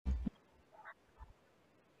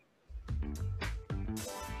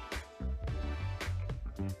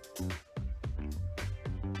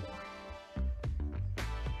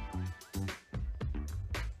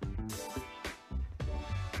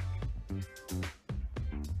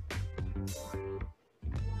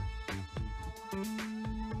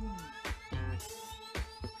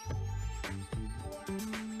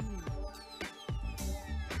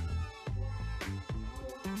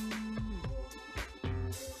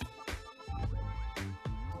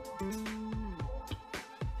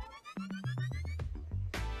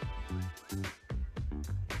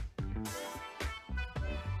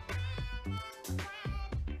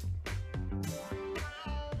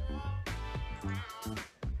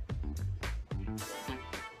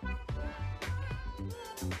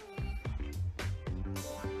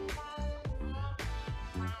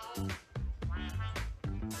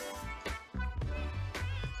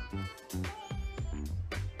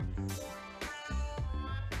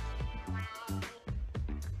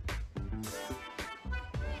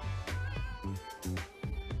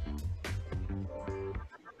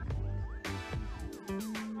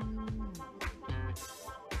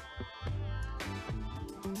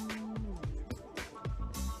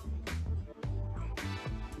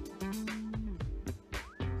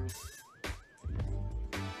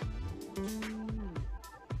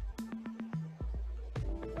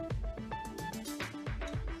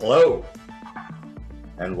Hello,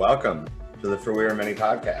 and welcome to the For We Are Many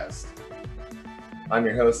podcast. I'm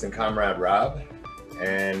your host and comrade, Rob,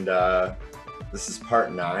 and this is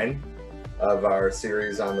part 9 of our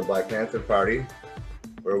series on the Black Panther Party,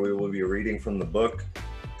 where we will be reading from the book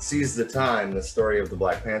Seize the Time, The Story of the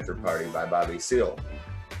Black Panther Party by Bobby Seale.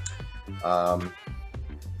 The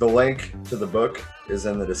link to the book is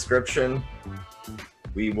in the description.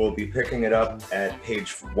 We will be picking it up at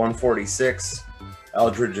page 146.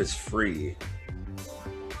 Eldridge is Free.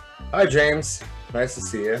 Hi, James. Nice to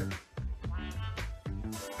see you.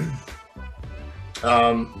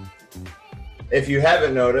 If you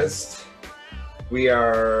haven't noticed,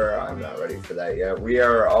 I'm not ready for that yet. We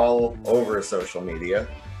are all over social media.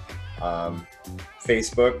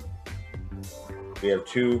 Facebook. We have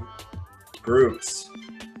 2 groups,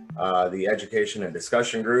 the Education and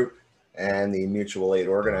Discussion Group and the Mutual Aid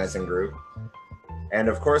Organizing Group. And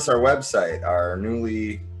of course, our website, our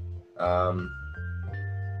newly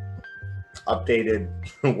updated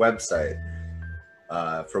website,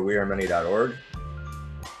 forwearemany.org.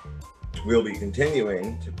 We'll be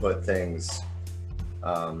continuing to put things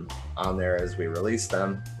on there as we release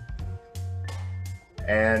them.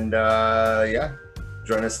 And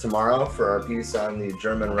join us tomorrow for our piece on the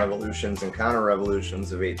German revolutions and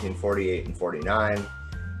counter-revolutions of 1848 and 49.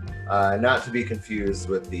 Not to be confused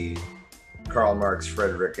with the Karl Marx,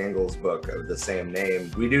 Frederick Engels book of the same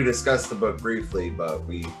name. We do discuss the book briefly, but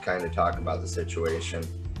we kind of talk about the situation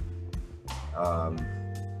and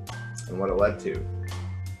what it led to.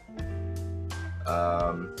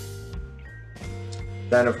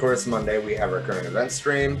 Then, of course, Monday we have our current event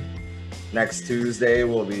stream. Next Tuesday,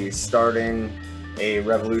 we'll be starting a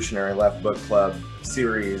Revolutionary Left Book Club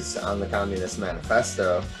series on the Communist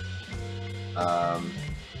Manifesto.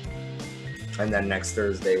 And then next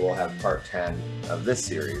Thursday, we'll have part 10 of this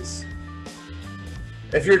series.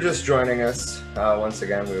 If you're just joining us, once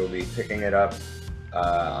again, we will be picking it up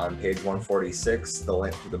on page 146. The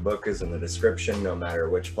link to the book is in the description, no matter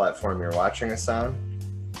which platform you're watching us on.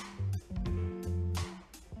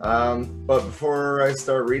 But before I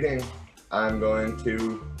start reading, I'm going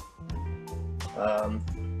to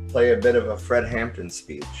play a bit of a Fred Hampton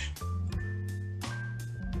speech.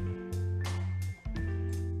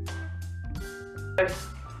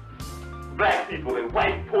 Black people and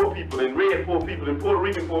white poor people and red poor people and Puerto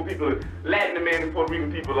Rican poor people and Latin American Puerto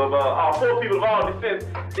Rican people of poor people of all descent,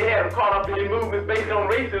 they had them caught up in movements based on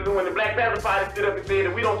racism when the Black Panther Party stood up and said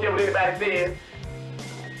that we don't care what anybody says.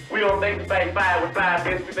 We don't think you fight fire with fire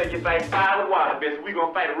best, we think you fight fire with water best. We're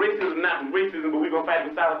going to fight racism, not with racism, but we're going to fight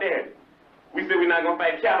with solidarity. We said we're not going to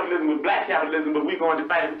fight capitalism with black capitalism, but we're going to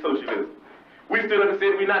fight it with socialism. We stood up and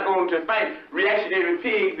said we're not going to fight reactionary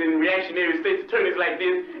pigs and reactionary state's attorneys like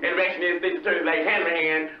this and reactionary state's attorneys like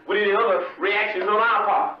Hanrahan with any other reactions on our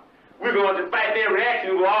part. We're going to fight their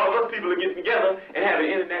reactions where all of us people are getting together and have an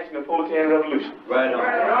international proletarian revolution. Right on.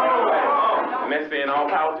 Right on. And that's saying all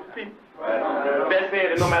power to the people. Right on. That's saying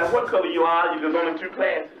that no matter what color you are, there's only 2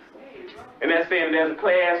 classes. And that's saying there's a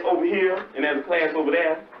class over here and there's a class over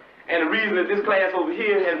there. And the reason that this class over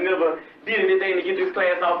here has never did anything to get this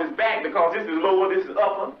class off its back, because this is lower, this is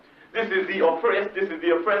upper, this is the oppressed, this is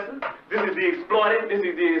the oppressor, this is the exploited, this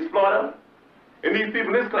is the exploiter. And these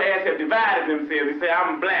people in this class have divided themselves. They say,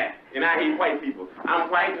 I'm black and I hate white people. I'm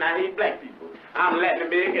white and I hate black people. I'm Latin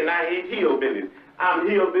American and I hate hillbillies. I'm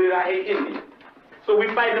hillbilly, I hate Indians. So we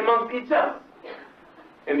fight amongst each other.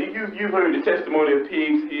 And you've heard the testimony of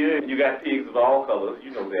pigs here. You got pigs of all colors,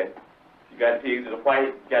 you know that. You got pigs that are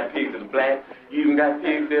white, you got pigs that are black, you even got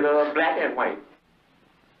pigs that are black and white.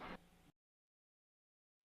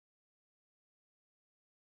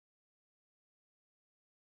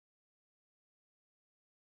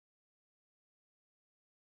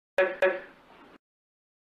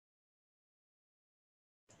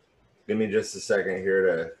 Give me just a second here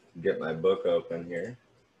to get my book open here.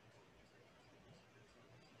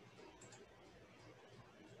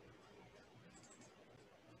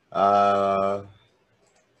 All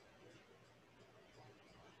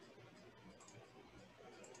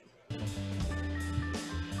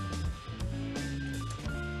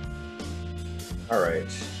right.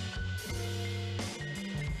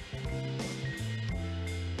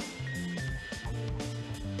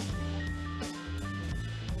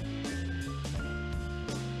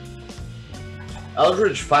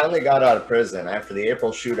 Eldridge finally got out of prison after the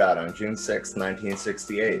April shootout on June 6,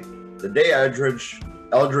 1968. The day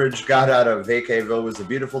Eldridge got out of Vacaville was a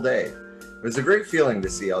beautiful day. It was a great feeling to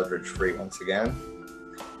see Eldridge free once again.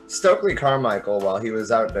 Stokely Carmichael, while he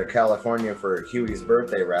was out to California for Huey's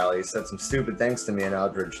birthday rally, said some stupid things to me and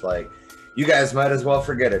Eldridge like, "You guys might as well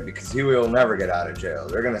forget it because Huey will never get out of jail.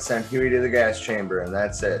 They're going to send Huey to the gas chamber and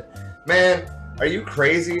that's it." "Man, are you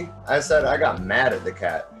crazy?" I said. I got mad at the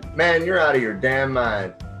cat. "Man, you're out of your damn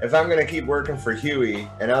mind. If I'm going to keep working for Huey,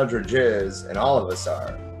 and Eldridge is, and all of us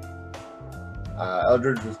are."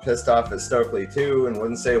 Eldridge was pissed off at Stokely too and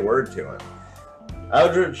wouldn't say a word to him.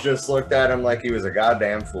 Eldridge just looked at him like he was a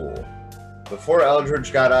goddamn fool. Before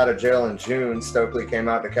Eldridge got out of jail in June, Stokely came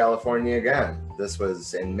out to California again. This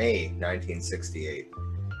was in May 1968.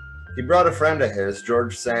 He brought a friend of his,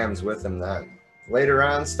 George Sams, with him then. Later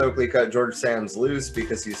on, Stokely cut George Sams loose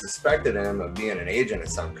because he suspected him of being an agent of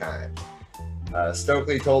some kind.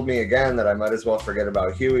 Stokely told me again that I might as well forget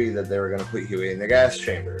about Huey, that they were going to put Huey in the gas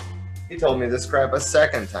chamber. He told me this crap a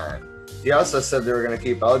second time. He also said they were going to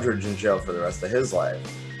keep Eldridge in jail for the rest of his life.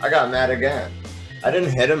 I got mad again. I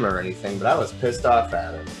didn't hit him or anything, but I was pissed off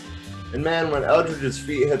at him. And man, when Eldridge's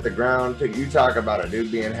feet hit the ground, you talk about a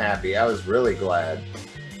dude being happy, I was really glad.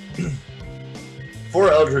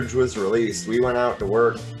 Before Eldridge was released, we went out to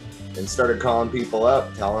work and started calling people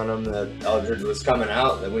up, telling them that Eldridge was coming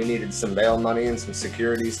out, that we needed some bail money and some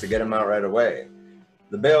securities to get him out right away.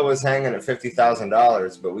 The bail was hanging at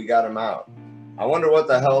 $50,000, but we got him out. "I wonder what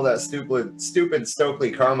the hell that stupid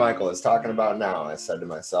Stokely Carmichael is talking about now," I said to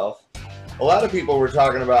myself. A lot of people were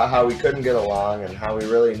talking about how we couldn't get along and how we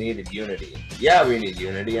really needed unity. Yeah, we need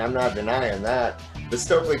unity, I'm not denying that, but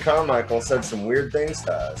Stokely Carmichael said some weird things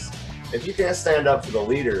to us. If you can't stand up for the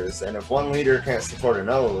leaders, and if one leader can't support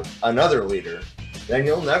another leader, then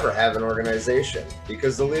you'll never have an organization,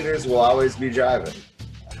 because the leaders will always be jiving.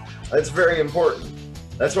 That's very important.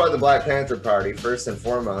 That's why the Black Panther Party, first and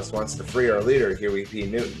foremost, wants to free our leader, Huey P.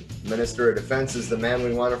 Newton. Minister of Defense is the man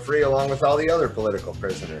we want to free along with all the other political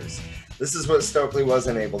prisoners. This is what Stokely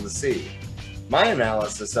wasn't able to see. My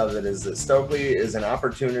analysis of it is that Stokely is an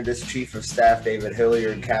opportunist. Chief of Staff David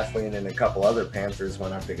Hilliard, Kathleen, and a couple other Panthers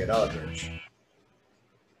went up to get Eldridge.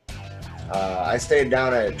 I stayed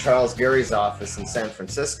down at Charles Gary's office in San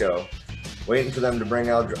Francisco, waiting for them to bring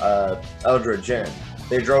Eldridge in.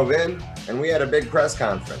 They drove in, and we had a big press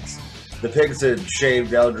conference. The pigs had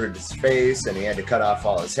shaved Eldridge's face, and he had to cut off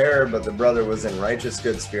all his hair, but the brother was in righteous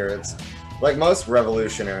good spirits, like most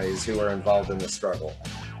revolutionaries who were involved in the struggle.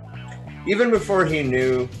 Even before he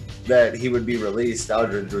knew that he would be released,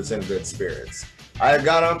 Eldridge was in good spirits. I had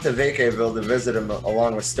gone up to Vacaville to visit him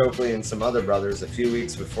along with Stokely and some other brothers a few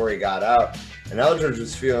weeks before he got out, and Eldridge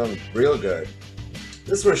was feeling real good.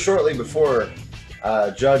 This was shortly before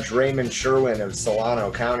Judge Raymond Sherwin of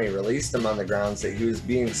Solano County released him on the grounds that he was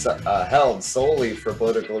being held solely for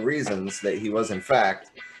political reasons, that he was in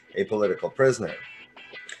fact a political prisoner.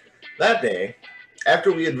 That day,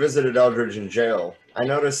 after we had visited Eldridge in jail, I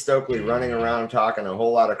noticed Stokely running around talking a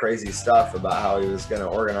whole lot of crazy stuff about how he was going to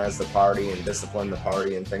organize the party and discipline the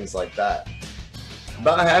party and things like that.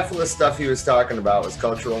 About half of the stuff he was talking about was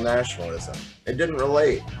cultural nationalism. It didn't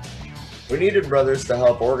relate. We needed brothers to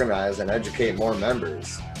help organize and educate more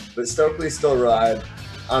members, but Stokely still relied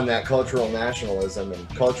on that cultural nationalism, and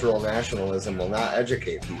cultural nationalism will not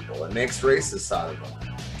educate people. It makes racists out of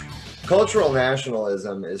them. Cultural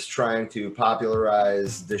nationalism is trying to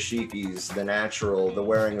popularize dashikis, the natural, the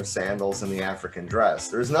wearing of sandals, and the African dress.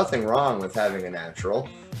 There's nothing wrong with having a natural.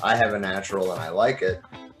 I have a natural and I like it.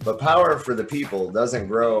 But power for the people doesn't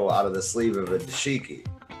grow out of the sleeve of a dashiki.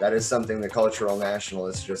 That is something the cultural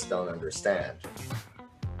nationalists just don't understand.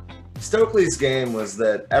 Stokely's game was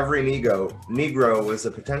that every Negro was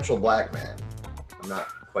a potential black man. I'm not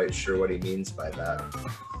quite sure what he means by that.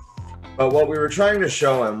 But what we were trying to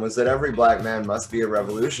show him was that every black man must be a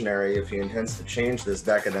revolutionary if he intends to change this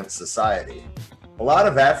decadent society. A lot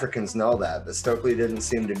of Africans know that, but Stokely didn't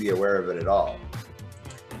seem to be aware of it at all.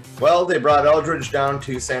 Well, they brought Eldridge down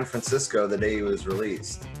to San Francisco the day he was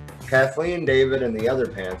released. Kathleen, David, and the other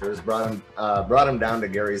Panthers brought him down to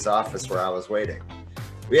Gary's office where I was waiting.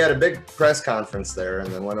 We had a big press conference there and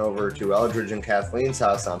then went over to Eldridge and Kathleen's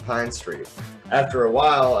house on Pine Street. After a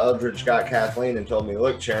while, Eldridge got Kathleen and told me,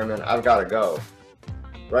 "Look, Chairman, I've got to go."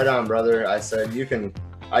 "Right on, brother," I said.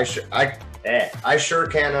 I sure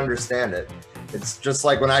can understand it. It's just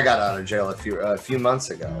like when I got out of jail a few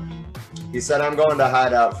months ago." He said, "I'm going to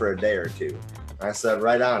hide out for a day or two." I said,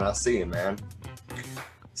 "Right on, I'll see you, man."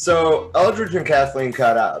 So Eldridge and Kathleen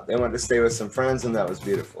cut out. They went to stay with some friends, and that was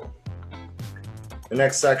beautiful. The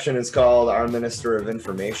next section is called Our Minister of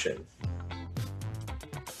Information.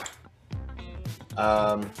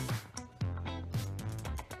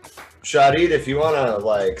 Shadid, if you want to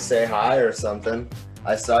like say hi or something,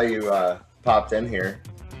 I saw you popped in here.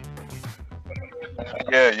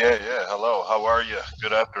 Yeah. Hello, how are you?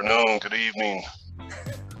 Good afternoon, good evening.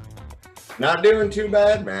 Not doing too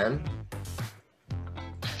bad, man.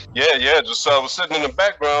 Yeah, just I was sitting in the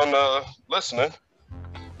background listening.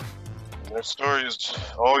 That story is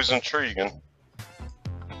always intriguing.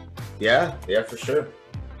 Yeah, for sure.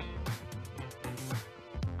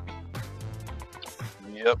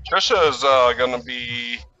 Yep, Trisha is gonna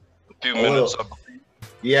be a few minutes.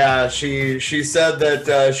 Yeah, she said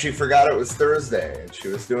that she forgot it was Thursday and she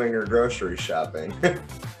was doing her grocery shopping.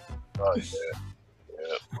 Oh, yeah.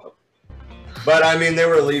 But I mean, they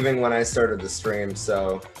were leaving when I started the stream,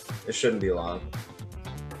 so it shouldn't be long.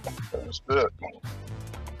 That's good.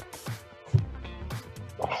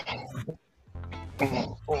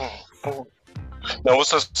 Now,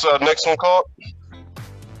 what's this next one called?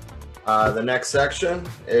 The next section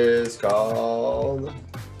is called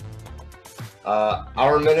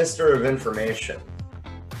Our Minister of Information,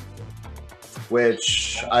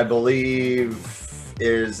 which I believe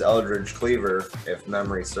is Eldridge Cleaver, if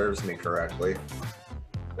memory serves me correctly.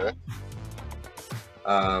 Okay.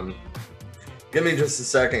 Give me just a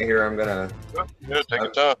second here. Yeah, take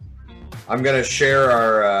your time. I'm gonna share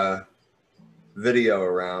our video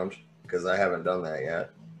around because I haven't done that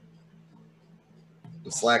yet.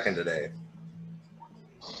 I'm slacking today.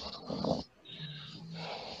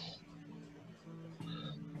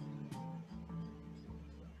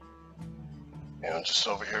 Yeah, I'm just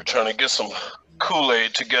over here trying to get some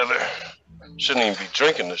Kool-Aid together. Shouldn't even be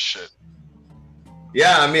drinking this shit.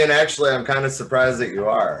 Yeah, I mean, actually, I'm kind of surprised that you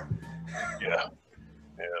are. Yeah.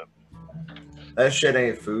 That shit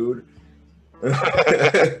ain't food.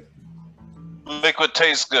 Liquid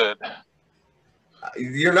tastes good.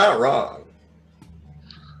 You're not wrong.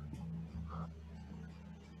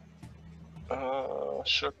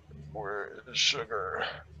 Sugar. Where is sugar?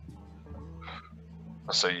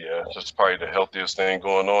 I say, yeah, that's probably the healthiest thing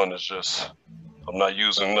going on. Is just I'm not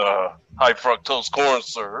using high fructose corn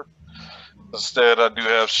syrup. Instead, I do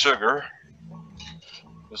have sugar.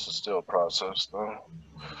 This is still processed, though.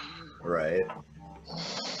 Right.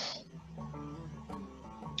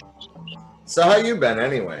 So how you been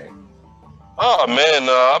anyway? Oh man,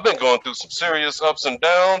 I've been going through some serious ups and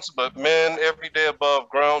downs, but man, every day above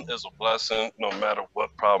ground is a blessing, no matter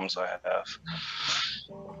what problems I have.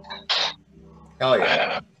 Hell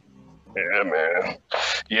yeah. Yeah, man.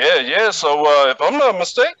 Yeah. So if I'm not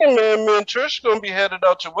mistaken, man, me and Trish gonna be headed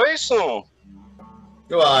out your way soon.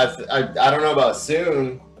 Well, I don't know about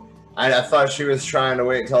soon. I thought she was trying to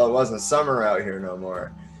wait till it wasn't summer out here no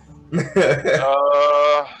more.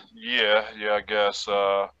 Yeah, I guess.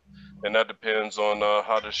 And that depends on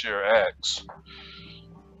how this year acts.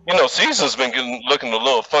 You know, season's been looking a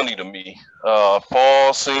little funny to me.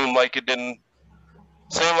 Fall seemed like we didn't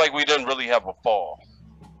really have a fall.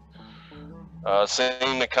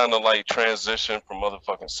 Seemed to kind of like transition from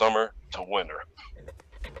motherfucking summer to winter.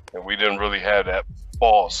 And we didn't really have that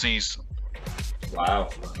fall season. Wow.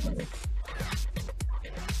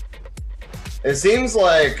 It seems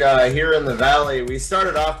like here in the valley, we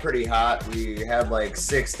started off pretty hot. We had like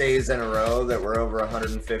 6 days in a row that were over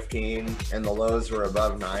 115, and the lows were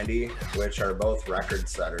above 90, which are both record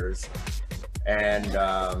setters. And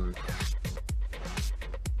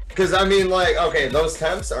because I mean, like, okay, those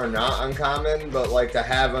temps are not uncommon, but like to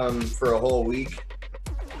have them for a whole week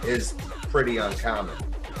is pretty uncommon.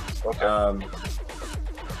 Okay.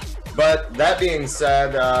 But that being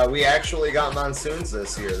said, we actually got monsoons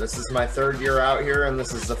this year. This is my 3rd year out here, and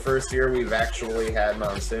this is the first year we've actually had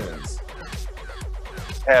monsoons.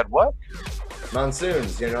 Had what?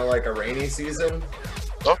 Monsoons, you know, like a rainy season.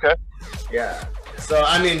 Okay. Yeah. So,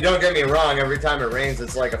 I mean, don't get me wrong. Every time it rains,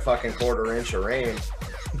 it's like a fucking 1/4 inch of rain.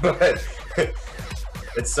 But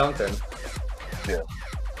it's something. Yeah.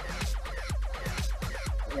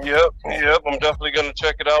 Yep. I'm definitely gonna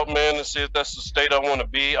check it out, man, and see if that's the state I want to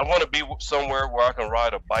be. I want to be somewhere where I can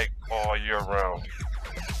ride a bike all year round.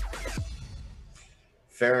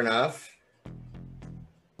 Fair enough.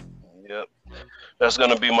 Yep. That's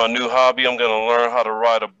gonna be my new hobby. I'm gonna learn how to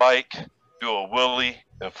ride a bike, do a wheelie,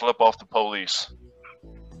 and flip off the police.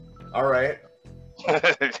 All right.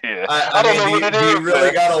 Yeah. I don't know what it is. Do you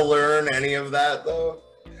really gotta learn any of that though?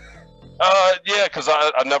 Yeah, because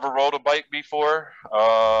I never rode a bike before.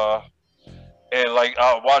 And like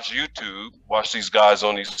I watch these guys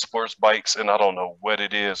on these sports bikes, and I don't know what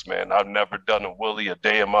it is, man. I've never done a wheelie a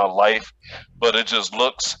day in my life, but it just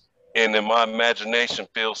looks and in my imagination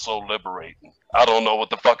feels so liberating. I don't know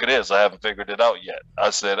what the fuck it is. I haven't figured it out yet.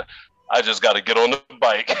 I said I just got to get on the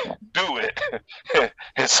bike, do it,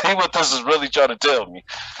 and see what this is really trying to tell me.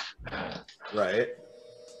 Right.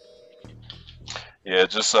 Yeah,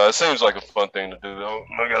 just it seems like a fun thing to do, though.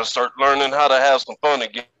 I got to start learning how to have some fun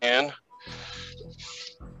again.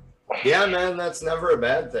 Yeah, man, that's never a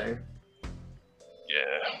bad thing.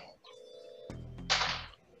 Yeah.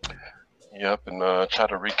 Yep, and try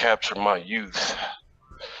to recapture my youth,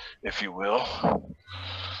 if you will.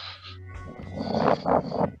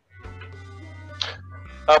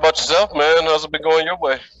 How about yourself, man? How's it been going your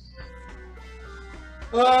way?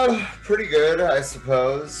 Pretty good, I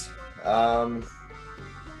suppose.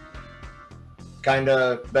 Kind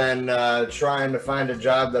of been trying to find a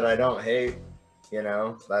job that I don't hate. You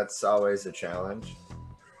know, that's always a challenge.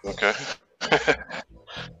 Okay.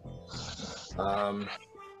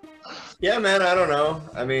 Yeah, man, I don't know.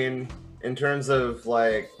 I mean, in terms of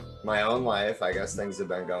like my own life, I guess things have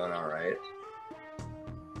been going all right.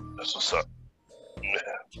 That's what's up.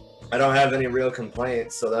 Yeah. I don't have any real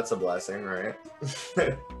complaints, so that's a blessing, right?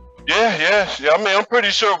 Yeah. I mean, I'm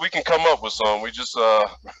pretty sure we can come up with some. We just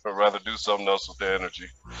rather do something else with the energy.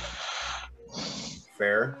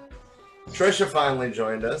 Fair. Trisha finally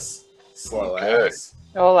joined us. Slow ass.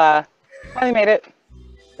 Hola. Finally made it.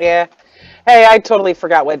 Yeah. Hey, I totally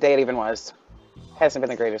forgot what day it even was. Hasn't been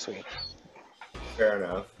the greatest week. Fair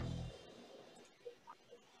enough.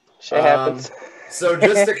 Shit happens. So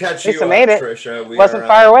just to catch you up, Trisha, we wasn't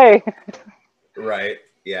far away. Right.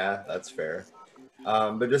 Yeah, that's fair.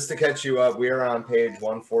 But just to catch you up, we are on page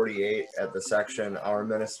 148 at the section Our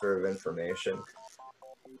Minister of Information.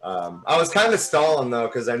 I was kind of stalling though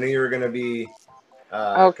because I knew you were going to be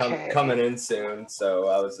coming in soon, so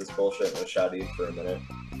I was just bullshitting with Shadi for a minute.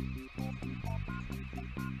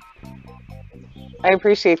 I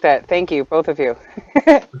appreciate that. Thank you, both of you.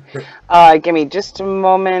 Give me just a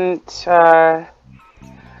moment.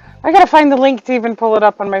 I gotta find the link to even pull it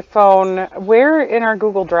up on my phone. Where in our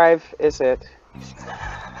Google Drive is it?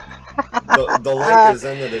 The link is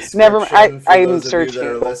in the description. Never. I'm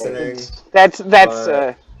searching. Listening. That's.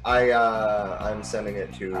 I'm sending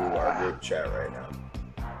it to our group chat right now.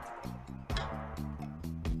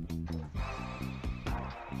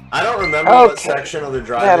 I don't remember what section of the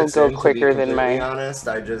drive. That'll it's go in, quicker to be than my honest.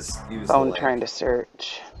 I just used phone trying to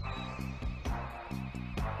search.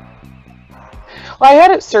 Well, I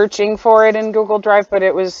had it searching for it in Google Drive, but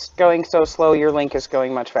it was going so slow. Your link is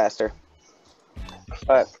going much faster.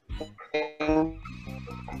 But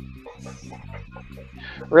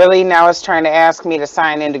really, now it's trying to ask me to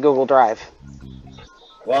sign into Google Drive.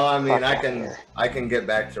 Well, I mean, I can get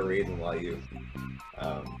back to reading while you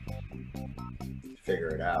figure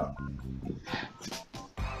it out.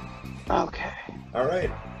 Okay. All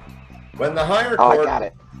right. When the higher court... I got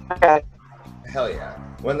it. Okay. Hell yeah.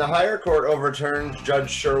 When the higher court overturned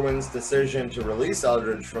Judge Sherwin's decision to release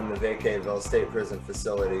Eldridge from the Vacayville State Prison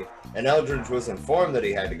facility, and Eldridge was informed that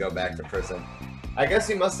he had to go back to prison, I guess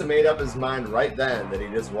he must have made up his mind right then that he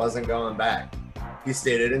just wasn't going back. He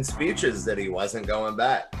stated in speeches that he wasn't going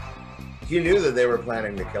back. He knew that they were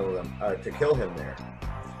planning to kill him there.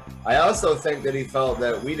 I also think that he felt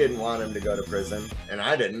that we didn't want him to go to prison, and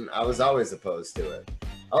I didn't. I was always opposed to it.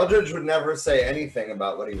 Eldridge would never say anything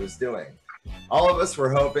about what he was doing. All of us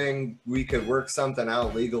were hoping we could work something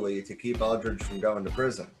out legally to keep Eldridge from going to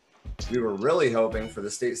prison. We were really hoping for the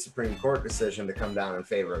state Supreme Court decision to come down in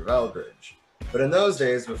favor of Eldridge. But in those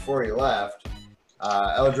days, before he left,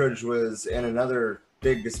 Eldridge was in another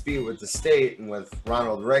big dispute with the state and with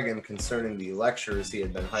Ronald Reagan concerning the lectures he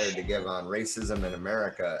had been hired to give on racism in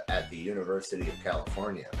America at the University of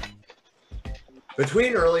California.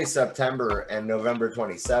 Between early September and November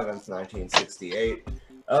 27th, 1968,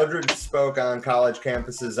 Eldredge spoke on college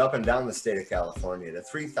campuses up and down the state of California to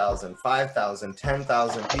 3,000, 5,000,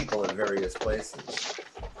 10,000 people at various places.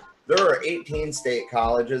 There are 18 state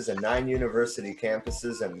colleges and 9 university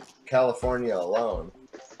campuses in California alone.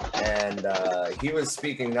 And he was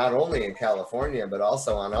speaking not only in California, but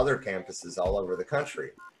also on other campuses all over the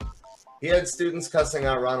country. He had students cussing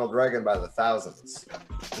out Ronald Reagan by the thousands.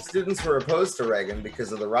 The students were opposed to Reagan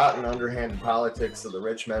because of the rotten, underhanded politics of the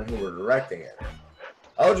rich men who were directing it.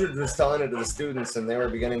 Eldredge was telling it to the students, and they were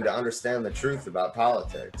beginning to understand the truth about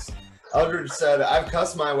politics. Eldredge said, "I've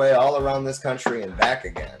cussed my way all around this country and back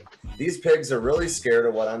again. These pigs are really scared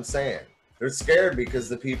of what I'm saying. They're scared because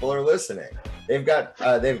the people are listening. They've got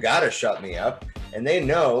to shut me up, and they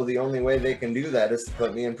know the only way they can do that is to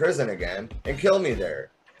put me in prison again and kill me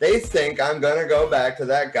there. They think I'm going to go back to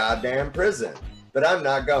that goddamn prison, but I'm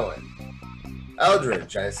not going."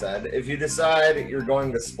 "Eldredge," I said, "if you decide you're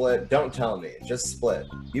going to split, don't tell me. Just split.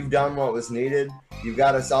 You've done what was needed. You've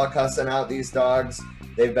got us all cussing out these dogs.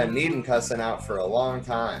 They've been needing cussing out for a long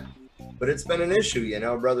time. But it's been an issue, you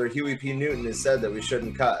know. Brother Huey P. Newton has said that we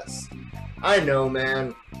shouldn't cuss." "I know,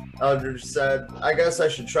 man," Eldredge said. "I guess I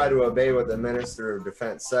should try to obey what the Minister of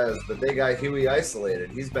Defense says, but they got Huey isolated.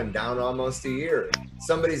 He's been down almost a year.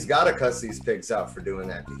 Somebody's got to cuss these pigs out for doing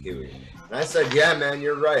that to Huey." And I said, "Yeah, man,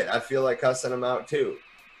 you're right. I feel like cussing them out too."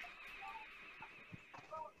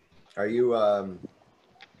 Are you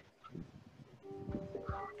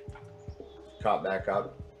caught back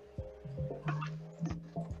up?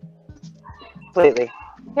 Completely.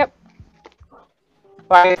 Yep.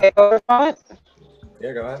 Want me to take over from it?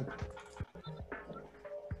 Yeah, go ahead.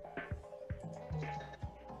 He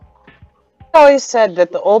always said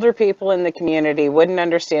that the older people in the community wouldn't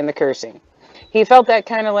understand the cursing. He felt that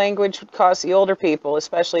kind of language would cause the older people,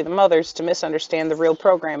 especially the mothers, to misunderstand the real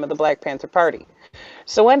program of the Black Panther Party.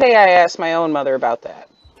 So one day I asked my own mother about that.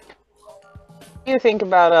 "What do you think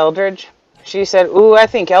about Eldredge?" She said, "Ooh, I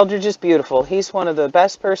think Eldredge is beautiful. He's one of the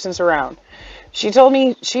best persons around." She told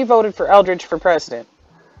me she voted for Eldredge for president.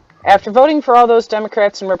 After voting for all those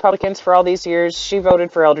Democrats and Republicans for all these years, she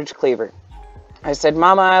voted for Eldredge Cleaver. I said,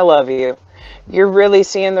 "Mama, I love you. You're really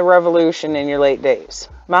seeing the revolution in your late days."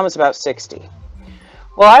 Mama's about 60.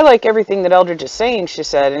 "Well, I like everything that Eldredge is saying," she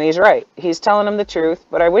said, "and he's right. He's telling them the truth,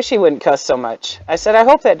 but I wish he wouldn't cuss so much." I said, "I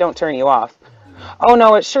hope that don't turn you off." "Oh,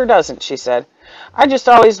 no, it sure doesn't," she said. "I just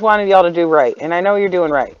always wanted y'all to do right, and I know you're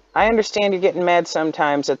doing right. I understand you're getting mad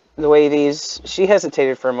sometimes at the way these," she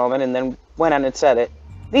hesitated for a moment and then went on and said it,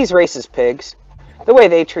 "these racist pigs, the way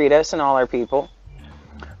they treat us and all our people."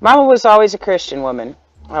 Mama was always a Christian woman.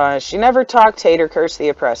 She never talked, hate, or cursed the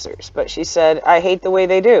oppressors, but she said, "I hate the way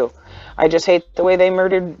they do. I just hate the way they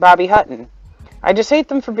murdered Bobby Hutton. I just hate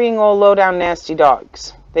them for being old, low-down, nasty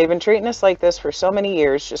dogs. They've been treating us like this for so many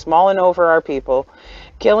years, just mauling over our people,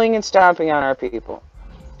 killing and stomping on our people.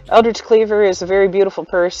 Eldredge Cleaver is a very beautiful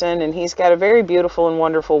person, and he's got a very beautiful and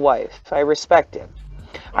wonderful wife. I respect him.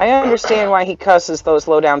 I understand why he cusses those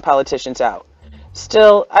low-down politicians out.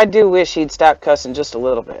 Still, I do wish he'd stop cussing just a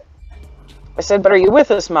little bit." I said, "But are you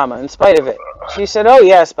with us, Mama, in spite of it?" She said, "Oh,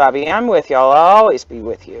 yes, Bobby, I'm with y'all. I'll always be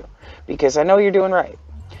with you, because I know you're doing right.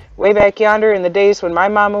 Way back yonder, in the days when my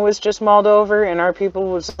mama was just mauled over and our people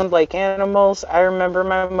was owned like animals, I remember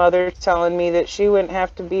my mother telling me that she wouldn't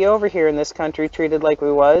have to be over here in this country treated like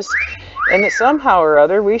we was, and that somehow or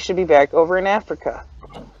other we should be back over in Africa."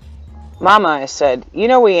 "Mama," I said, "you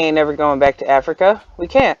know we ain't ever going back to Africa. We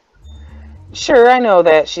can't." "Sure, I know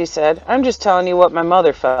that," she said. "I'm just telling you what my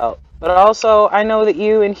mother felt. But also, I know that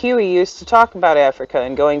you and Huey used to talk about Africa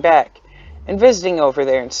and going back, and visiting over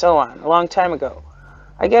there and so on, a long time ago.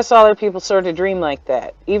 I guess all our people sort of dream like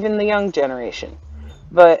that, even the young generation.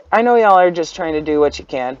 But I know y'all are just trying to do what you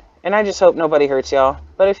can, and I just hope nobody hurts y'all.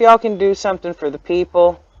 But if y'all can do something for the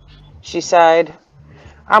people," she sighed.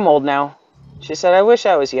 "I'm old now," she said. "I wish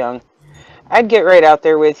I was young. I'd get right out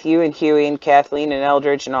there with you and Huey and Kathleen and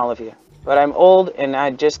Eldredge and all of you. But I'm old, and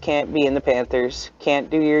I just can't be in the Panthers,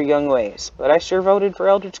 can't do your young ways. But I sure voted for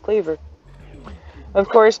Eldredge Cleaver." Of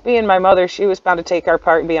course, being my mother, she was bound to take our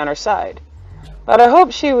part and be on our side. But I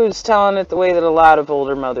hope she was telling it the way that a lot of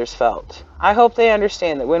older mothers felt. I hope they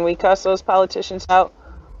understand that when we cuss those politicians out,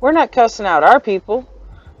 we're not cussing out our people.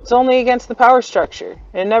 It's only against the power structure.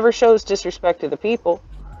 It never shows disrespect to the people.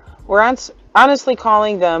 We're honestly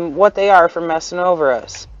calling them what they are for messing over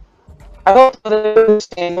us. I hope that they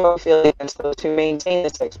understand how I feel against those who maintain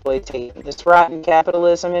this exploitation, this rotten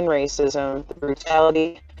capitalism and racism, the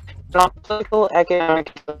brutality, and all political,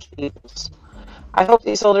 economic, and social evils. I hope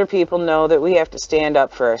these older people know that we have to stand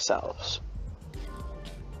up for ourselves.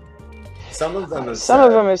 Some of them have Some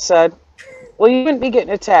of them have said, well, you wouldn't be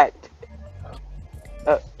getting attacked.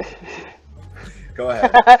 Go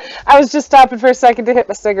ahead. I was just stopping for a second to hit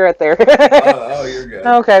my cigarette there. Oh, you're good.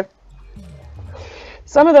 Okay.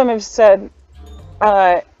 Some of them have said,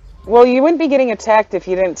 well, you wouldn't be getting attacked if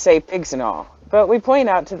you didn't say pigs and all. But we point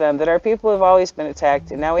out to them that our people have always been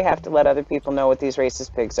attacked, and now we have to let other people know what these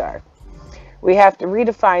racist pigs are. We have to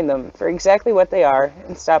redefine them for exactly what they are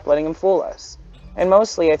and stop letting them fool us. And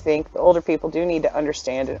mostly, I think, the older people do need to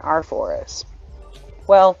understand and are for us.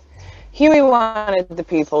 Well, Huey wanted the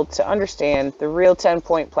people to understand the real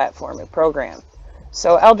 10-point platform and program.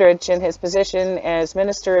 So Eldridge, in his position as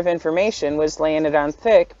Minister of Information, was laying it on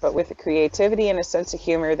thick, but with a creativity and a sense of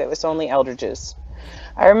humor that was only Eldridge's.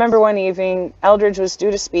 I remember one evening, Eldridge was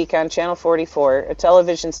due to speak on Channel 44, a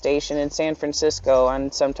television station in San Francisco,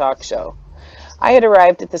 on some talk show. I had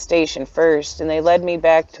arrived at the station first, and they led me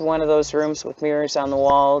back to one of those rooms with mirrors on the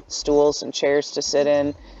wall, stools and chairs to sit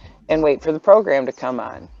in, and wait for the program to come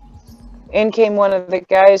on. In came one of the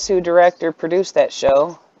guys who direct or produced that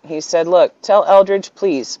show. He said, look, tell Eldridge,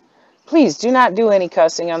 please do not do any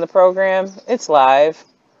cussing on the program. It's live.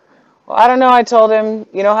 Well, I don't know, I told him,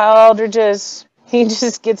 you know how Eldridge is. He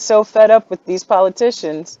just gets so fed up with these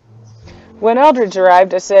politicians. When Eldridge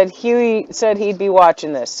arrived, I said, Huey said he'd be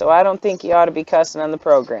watching this, so I don't think he ought to be cussing on the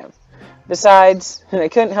program. Besides, and I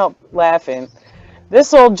couldn't help laughing,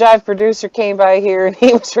 this old jive producer came by here and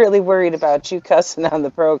he was really worried about you cussing on the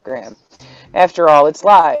program. After all, it's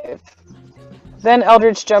live. Then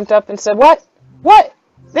Eldridge jumped up and said, What?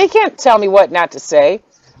 They can't tell me what not to say.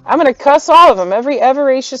 I'm going to cuss all of them, every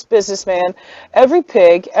voracious businessman, every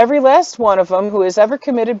pig, every last one of them who has ever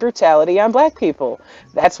committed brutality on black people.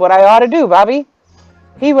 That's what I ought to do, Bobby.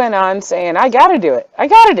 He went on saying, I got to do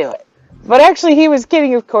it. But actually he was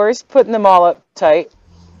kidding, of course, putting them all up tight.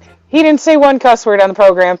 He didn't say one cuss word on the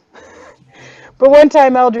program. But one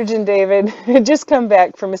time Eldridge and David had just come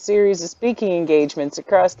back from a series of speaking engagements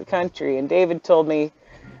across the country, and David told me,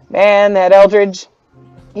 man, that Eldridge,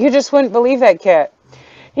 you just wouldn't believe that cat.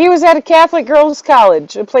 He was at a Catholic girls'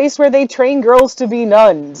 college, a place where they train girls to be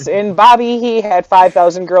nuns. And Bobby, he had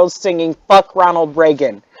 5,000 girls singing, fuck Ronald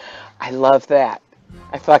Reagan. I love that.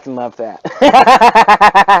 I fucking love that.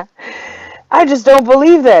 I just don't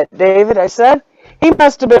believe that, David, I said. He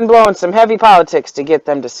must have been blowing some heavy politics to get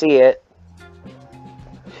them to see it.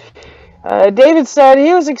 David said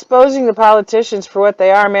he was exposing the politicians for what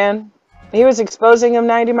they are, man. He was exposing them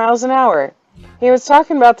 90 miles an hour. He was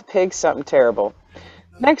talking about the pigs, something terrible.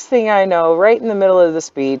 Next thing I know, right in the middle of the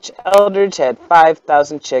speech, Eldridge had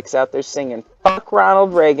 5,000 chicks out there singing, fuck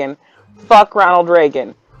Ronald Reagan, fuck Ronald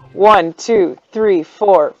Reagan. 1, 2, 3,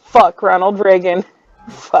 4, fuck Ronald Reagan,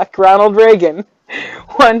 fuck Ronald Reagan.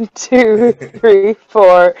 1, 2, 3,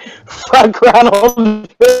 4, fuck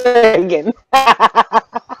Ronald Reagan.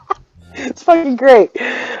 It's fucking great.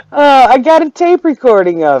 I got a tape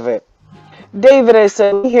recording of it. David, I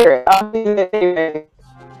said, hear it. I'll be there.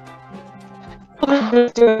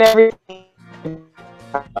 Doing everything.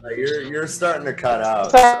 You're starting to cut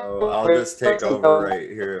out, so I'll just take over right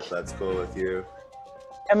here if that's cool with you.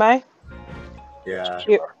 Am I? Yeah.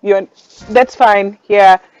 You that's fine.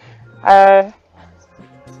 Yeah.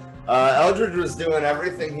 Eldridge was doing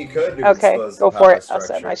everything he could to Okay, expose go the for power it. I'll structure.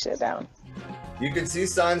 set my shit down. You could see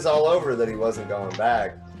signs all over that he wasn't going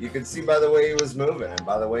back. You could see by the way he was moving and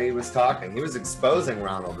by the way he was talking. He was exposing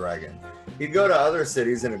Ronald Reagan. He'd go to other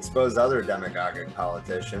cities and expose other demagogic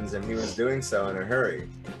politicians, and he was doing so in a hurry.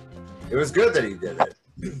 It was good that he did it.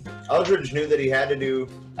 Eldridge knew that he had to do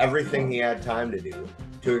everything he had time to do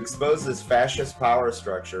to expose this fascist power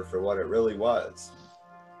structure for what it really was.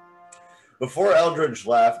 Before Eldridge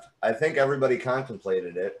left, I think everybody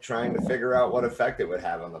contemplated it, trying to figure out what effect it would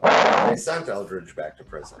have on the public. They sent Eldridge back to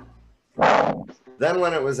prison. Then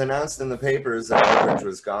when it was announced in the papers that Eldridge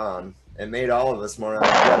was gone, it made all of us more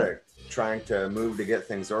energetic, trying to move to get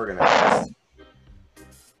things organized.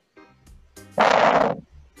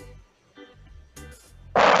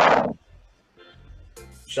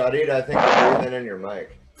 Shadid, I think you're breathing in your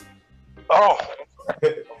mic. Oh,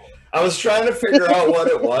 I was trying to figure out what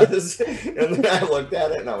it was, and then I looked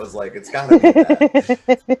at it and I was like, it's gotta be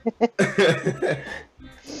that.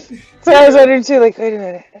 So I was wondering too, like, wait a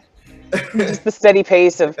minute. Just the steady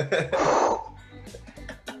pace of.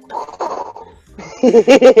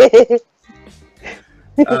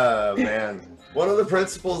 Oh, man. One of the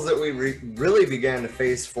principles that we really began to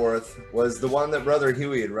face forth was the one that Brother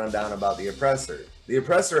Huey had run down about the oppressor. The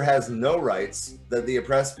oppressor has no rights that the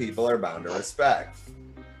oppressed people are bound to respect.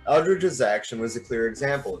 Eldridge's action was a clear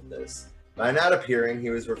example of this. By not appearing, he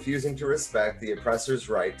was refusing to respect the oppressor's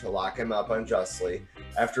right to lock him up unjustly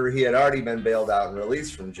after he had already been bailed out and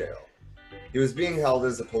released from jail. He was being held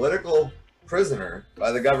as a political prisoner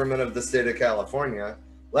by the government of the state of California,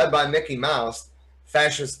 led by Mickey Mouse,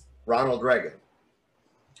 fascist Ronald Reagan.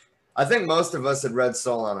 I think most of us had read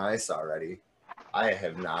Soul on Ice already. I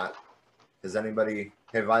have not.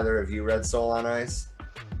 Have either of you read Soul on Ice?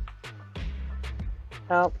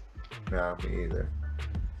 Nope. No, me either.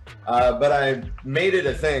 But I made it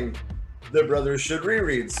a thing that brothers should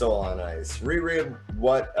reread Soul on Ice. Reread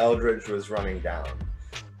what Eldridge was running down.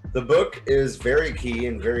 The book is very key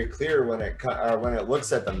and very clear when it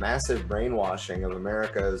looks at the massive brainwashing of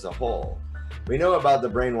America as a whole. We know about the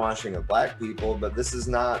brainwashing of black people, but this is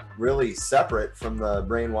not really separate from the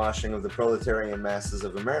brainwashing of the proletarian masses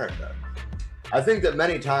of America. I think that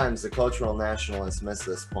many times the cultural nationalists miss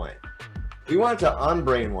this point. We want to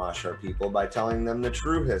unbrainwash our people by telling them the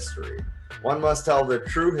true history. One must tell the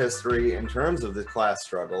true history in terms of the class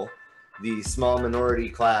struggle, the small minority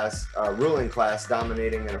class, ruling class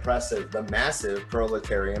dominating and oppressive, the massive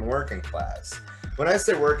proletarian working class. When I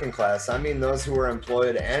say working class, I mean those who are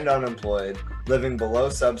employed and unemployed, living below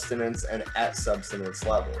subsistence and at subsistence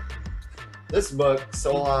level. This book,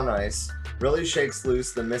 Soul on Ice, really shakes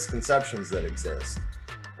loose the misconceptions that exist.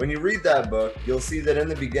 When you read that book, you'll see that in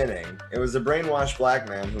the beginning, it was a brainwashed black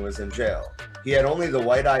man who was in jail. He had only the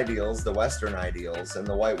white ideals, the Western ideals, and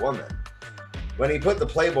the white woman. When he put the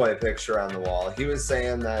Playboy picture on the wall, he was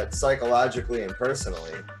saying that psychologically and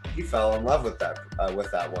personally, he fell in love with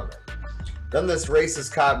that woman. Then this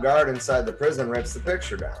racist cop guard inside the prison rips the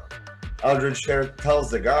picture down. Eldridge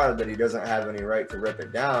tells the guard that he doesn't have any right to rip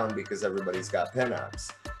it down because everybody's got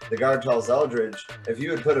pinups. The guard tells Eldridge, if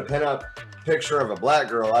you had put a pinup picture of a black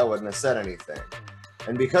girl, I wouldn't have said anything.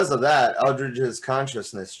 And because of that, Eldridge's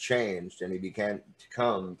consciousness changed and he began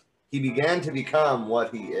to become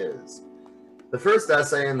what he is. The first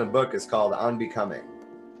essay in the book is called Unbecoming.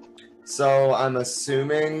 So I'm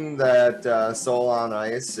assuming that Soul on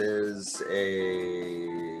Ice is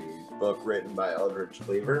a book written by Eldridge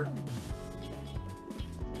Cleaver.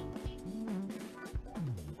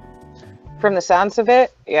 From the sounds of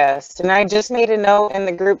it, yes. And I just made a note in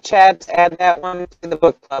the group chat to add that one to the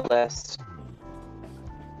book club list.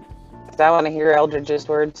 Because I want to hear Eldridge's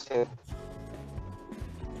words too.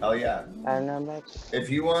 Oh yeah. I don't know much. If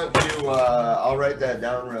you want to, I'll write that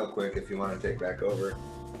down real quick if you want to take back over.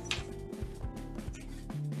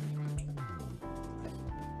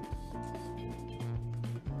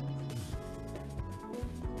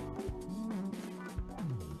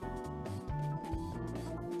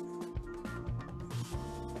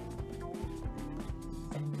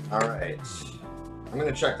 All right. I'm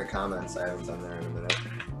going to check the comments items on there in a minute.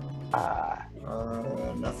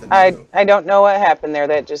 Nothing new. I don't know what happened there.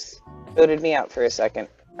 That just booted me out for a second.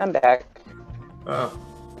 I'm back. Oh.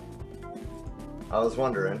 I was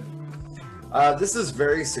wondering. This is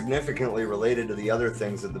very significantly related to the other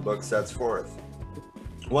things that the book sets forth.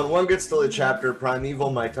 When one gets to the chapter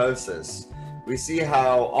Primeval Mitosis, we see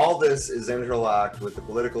how all this is interlocked with the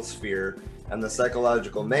political sphere and the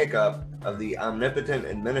psychological makeup of the omnipotent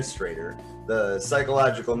administrator, the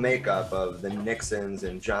psychological makeup of the Nixons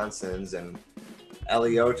and Johnsons and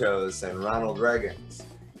Eliotos and Ronald Reagans,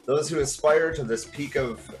 those who aspire to this peak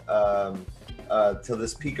of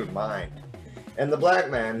mind, and the black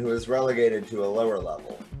man who is relegated to a lower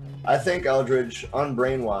level. I think Eldridge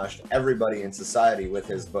unbrainwashed everybody in society with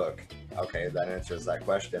his book. Okay, that answers that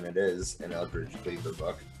question. It is an Eldridge Cleaver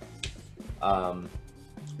book.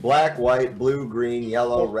 Black, white, blue, green,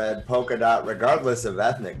 yellow, red, polka dot, regardless of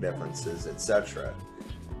ethnic differences, etc.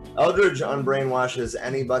 Eldridge unbrainwashes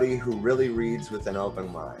anybody who really reads with an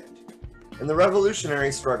open mind. In the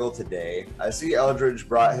revolutionary struggle today, I see Eldridge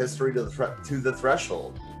brought history to the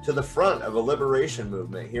threshold, to the front of a liberation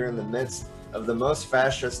movement here in the midst of the most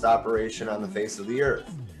fascist operation on the face of the earth,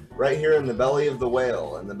 right here in the belly of the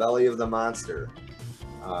whale, in the belly of the monster.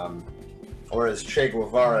 Or as Che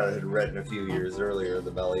Guevara had written a few years earlier,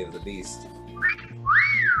 the belly of the beast.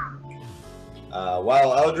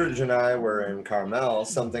 While Eldridge and I were in Carmel,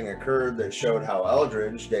 something occurred that showed how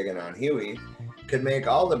Eldridge, digging on Huey, could make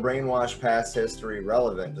all the brainwashed past history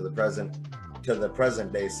relevant to the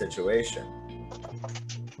present day situation.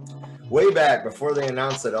 Way back, before they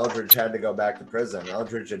announced that Eldridge had to go back to prison,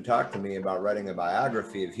 Eldridge had talked to me about writing a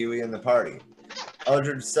biography of Huey and the party.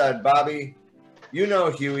 Eldridge said, "Bobby, you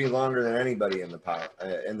know Huey longer than anybody in the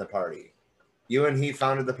party. You and he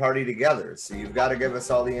founded the party together, so you've got to give us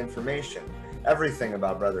all the information, everything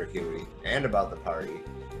about Brother Huey, and about the party,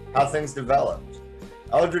 how things developed.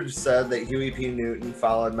 Eldridge said that Huey P. Newton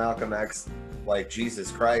followed Malcolm X like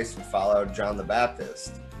Jesus Christ followed John the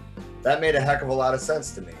Baptist. That made a heck of a lot of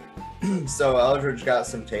sense to me. So Eldridge got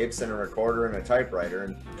some tapes and a recorder and a typewriter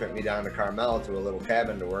and took me down to Carmel to a little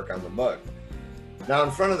cabin to work on the book. Now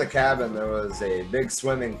in front of the cabin there was a big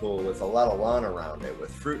swimming pool with a lot of lawn around it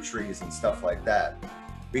with fruit trees and stuff like that.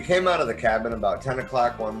 We came out of the cabin about 10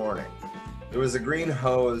 o'clock one morning. There was a green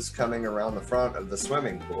hose coming around the front of the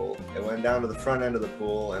swimming pool. It went down to the front end of the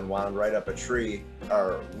pool and wound right up a tree,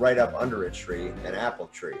 or right up under a tree, an apple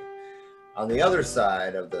tree. On the other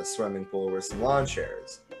side of the swimming pool were some lawn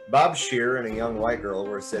chairs. Bob Scheer and a young white girl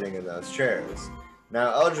were sitting in those chairs.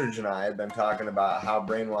 Now, Eldridge and I had been talking about how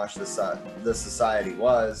brainwashed the society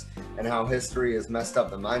was and how history has messed up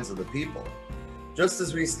the minds of the people. Just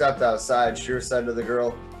as we stepped outside, Scheer said to the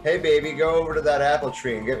girl, "Hey baby, go over to that apple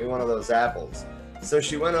tree and get me one of those apples." So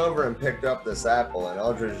she went over and picked up this apple, and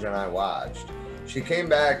Eldridge and I watched. She came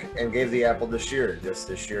back and gave the apple to Scheer. Just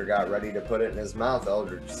as Scheer got ready to put it in his mouth,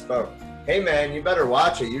 Eldridge spoke. "Hey man, you better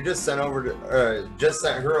watch it. You just sent her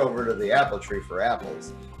over to the apple tree for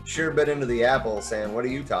apples." Scheer bit into the apple, saying, "What are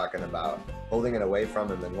you talking about?" Holding it away from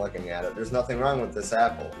him and looking at it. "There's nothing wrong with this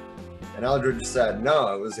apple." And Eldridge said,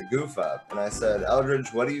 "No, it was a goof up." And I said,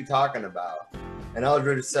 "Eldridge, what are you talking about?" And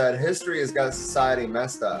Eldridge said, "History has got society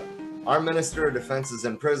messed up. Our Minister of Defense is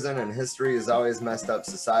in prison, and history has always messed up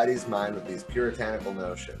society's mind with these puritanical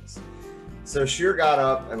notions." So Scheer got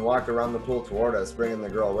up and walked around the pool toward us, bringing the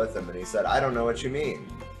girl with him, and he said, "I don't know what you mean."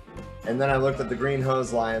 And then I looked at the green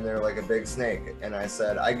hose lying there like a big snake, and I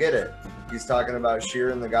said, "I get it. He's talking about Scheer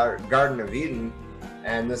in the Garden of Eden,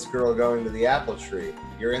 and this girl going to the apple tree.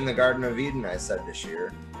 You're in the Garden of Eden," I said to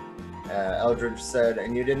Scheer. Eldridge said,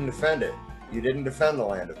 "And you didn't defend it. You didn't defend the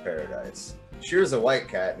land of paradise." Scheer's a white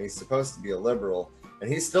cat, and he's supposed to be a liberal,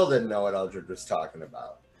 and he still didn't know what Eldridge was talking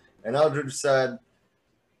about. And Eldridge said,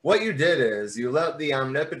 "What you did is you let the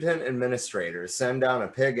omnipotent administrator send down a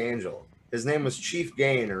pig angel. His name was Chief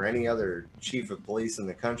Gain or any other chief of police in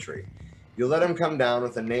the country. You let him come down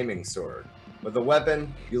with a naming sword. With a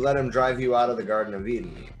weapon, you let him drive you out of the Garden of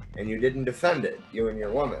Eden, and you didn't defend it, you and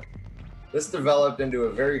your woman." This developed into a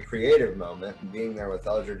very creative moment, and being there with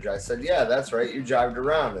Eldridge, I said, "Yeah, that's right, you jogged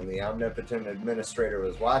around and the omnipotent administrator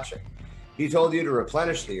was watching. He told you to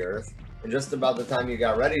replenish the earth, and just about the time you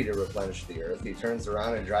got ready to replenish the earth, he turns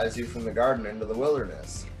around and drives you from the garden into the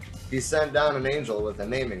wilderness. He sent down an angel with a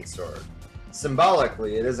naming sword.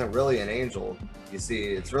 Symbolically, it isn't really an angel. You see,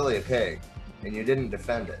 it's really a pig, and you didn't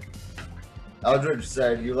defend it." Eldridge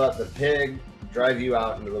said, "You let the pig drive you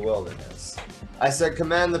out into the wilderness." I said,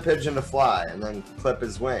 "Command the pigeon to fly and then clip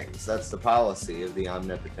his wings. That's the policy of the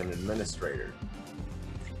omnipotent administrator."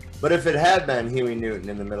 "But if it had been Huey Newton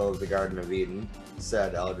in the middle of the Garden of Eden,"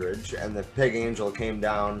 said Eldridge, "and the pig angel came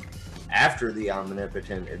down after the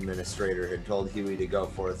omnipotent administrator had told Huey to go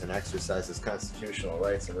forth and exercise his constitutional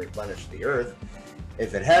rights and replenish the earth,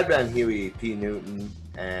 if it had been Huey P. Newton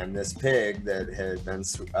and this pig had been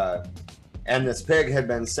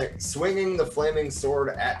swinging the flaming sword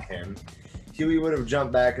at him, Huey would have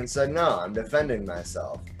jumped back and said, 'No, I'm defending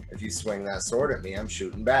myself. If you swing that sword at me, I'm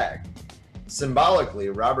shooting back.' Symbolically,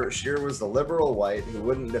 Robert Scheer was the liberal white who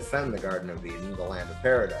wouldn't defend the Garden of Eden, the land of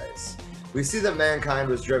paradise. We see that mankind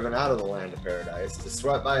was driven out of the land of paradise to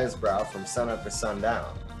sweat by his brow from sunup to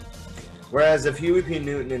sundown. Whereas if Huey P.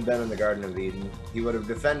 Newton had been in the Garden of Eden, he would have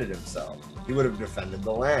defended himself. He would have defended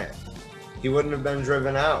the land. He wouldn't have been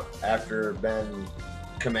driven out after being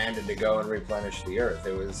commanded to go and replenish the earth.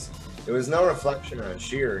 It was no reflection on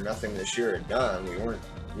Scheer, nothing that Scheer had done.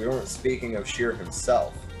 We weren't speaking of Scheer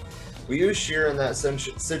himself. We use Scheer in that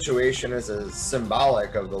situation as a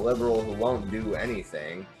symbolic of the liberal who won't do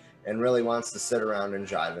anything and really wants to sit around and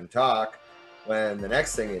jive and talk, when the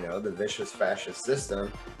next thing you know, the vicious fascist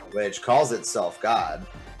system, which calls itself God,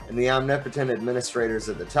 and the omnipotent administrators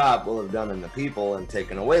at the top will have done in the people and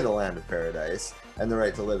taken away the land of paradise and the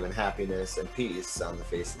right to live in happiness and peace on the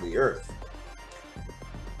face of the earth.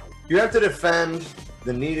 You have to defend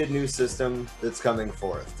the needed new system that's coming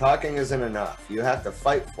forth. Talking isn't enough. You have to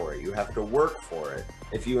fight for it. You have to work for it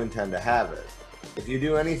if you intend to have it. If you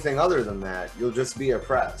do anything other than that, you'll just be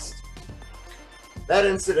oppressed. That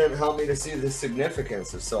incident helped me to see the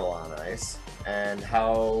significance of Soul on Ice and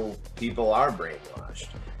how people are brainwashed.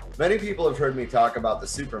 Many people have heard me talk about the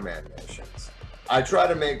Superman missions. I try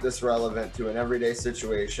to make this relevant to an everyday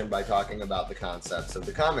situation by talking about the concepts of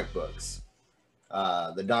the comic books.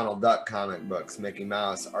 The Donald Duck comic books, Mickey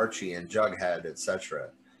Mouse, Archie, and Jughead, etc.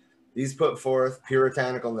 These put forth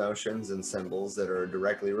puritanical notions and symbols that are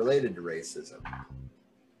directly related to racism.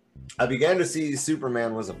 I began to see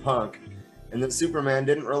Superman was a punk, and that Superman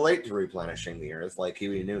didn't relate to replenishing the earth like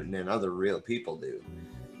Huey Newton and other real people do.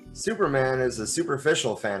 Superman is a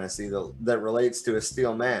superficial fantasy that relates to a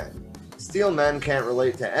steel man. Steel men can't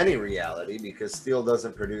relate to any reality because steel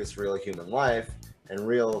doesn't produce real human life, and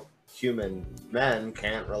real human men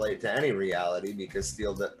can't relate to any reality because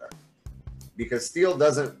steel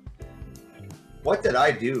doesn't. What did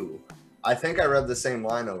I do? I think I read the same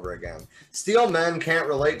line over again. Steel men can't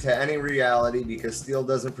relate to any reality because steel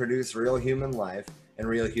doesn't produce real human life and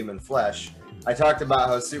real human flesh. I talked about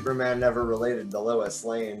how Superman never related to Lois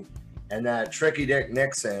Lane, and that Tricky Dick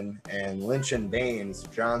Nixon and Lynchin Baines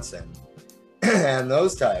Johnson and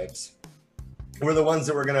those types were the ones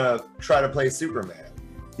that were going to try to play Superman.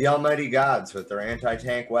 The almighty gods with their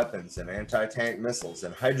anti-tank weapons and anti-tank missiles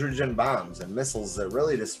and hydrogen bombs and missiles that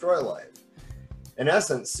really destroy life. In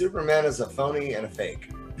essence, Superman is a phony and a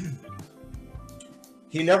fake.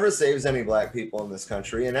 He never saves any black people in this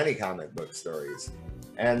country in any comic book stories.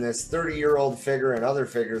 And this 30-year-old figure and other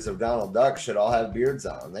figures of Donald Duck should all have beards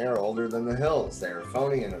on. They are older than the hills. They are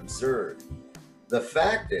phony and absurd. The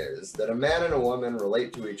fact is that a man and a woman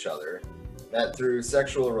relate to each other, that through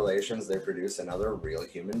sexual relations they produce another real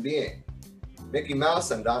human being. Mickey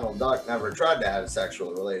Mouse and Donald Duck never tried to have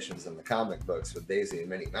sexual relations in the comic books with Daisy and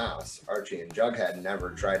Minnie Mouse. Archie and Jughead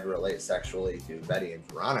never tried to relate sexually to Betty and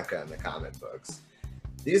Veronica in the comic books.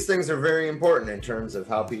 These things are very important in terms of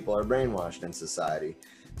how people are brainwashed in society.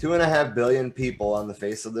 2.5 billion people on the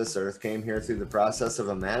face of this earth came here through the process of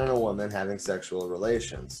a man and a woman having sexual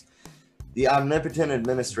relations. The omnipotent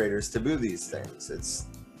administrators taboo these things.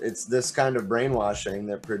 It's this kind of brainwashing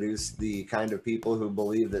that produced the kind of people who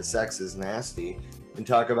believe that sex is nasty and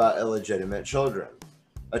talk about illegitimate children.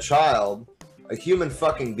 A child, a human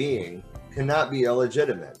fucking being, cannot be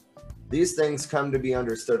illegitimate. These things come to be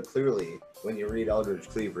understood clearly when you read Eldridge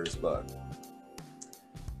Cleaver's book.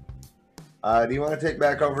 Do you want to take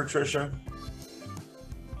back over, Trisha?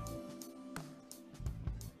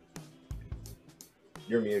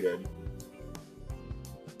 You're muted.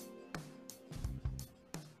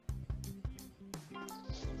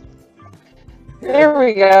 There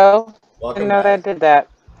we go. Welcome I know back. that did that.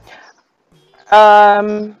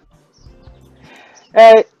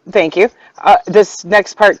 Thank you. This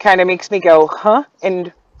next part kind of makes me go, huh?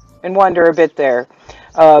 And wonder a bit there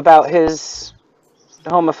about his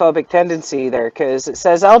homophobic tendency there, because it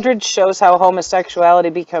says Eldridge shows how homosexuality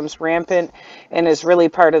becomes rampant and is really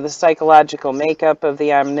part of the psychological makeup of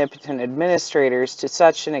the omnipotent administrators to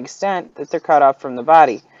such an extent that they're cut off from the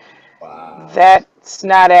body. Wow. That's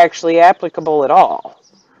not actually applicable at all.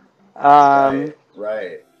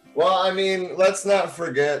 Right. Well, I mean, let's not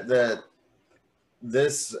forget that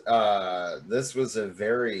this was a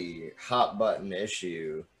very hot button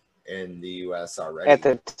issue in the U.S. already At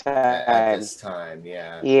the at time. this time.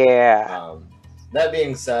 Yeah. Yeah. That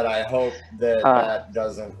being said, I hope that that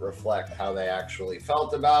doesn't reflect how they actually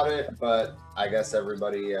felt about it, but I guess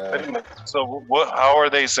everybody. So how are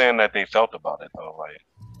they saying that they felt about it though? Like,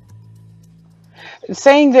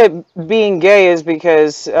 Saying that being gay is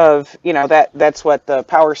because of, that's what the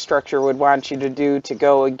power structure would want you to do to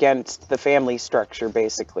go against the family structure,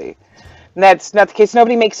 basically. And that's not the case.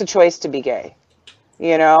 Nobody makes a choice to be gay.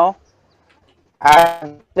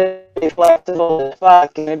 I'm flexible as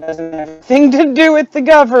fuck, and it doesn't have anything to do with the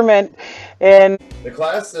government. And The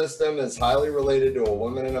class system is highly related to a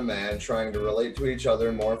woman and a man trying to relate to each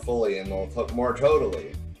other more fully and more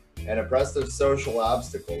totally. And oppressive social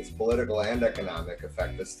obstacles, political and economic,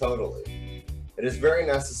 affect this totally. It is very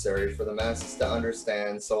necessary for the masses to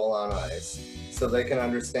understand Soul on Ice so they can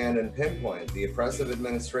understand and pinpoint the oppressive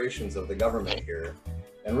administrations of the government here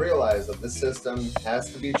and realize that this system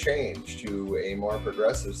has to be changed to a more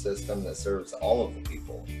progressive system that serves all of the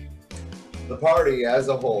people. The party as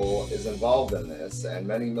a whole is involved in this, and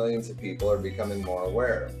many millions of people are becoming more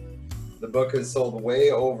aware. The book has sold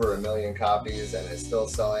way over 1 million copies and is still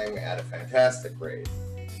selling at a fantastic rate.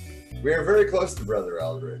 We are very close to Brother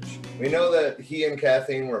Eldridge. We know that he and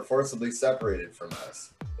Kathleen were forcibly separated from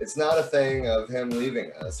us. It's not a thing of him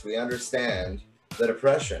leaving us. We understand that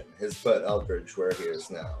oppression has put Eldridge where he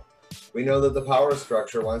is now. We know that the power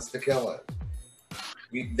structure wants to kill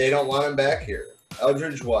him. They don't want him back here.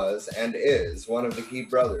 Eldridge was and is one of the key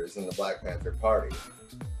brothers in the Black Panther Party.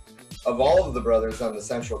 Of all of the brothers on the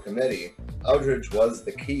Central Committee, Eldridge was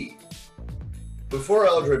the key. Before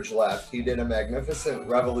Eldridge left, he did a magnificent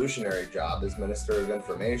revolutionary job as Minister of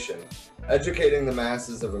Information, educating the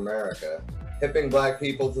masses of America, hipping Black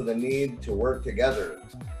people to the need to work together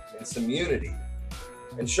in some unity.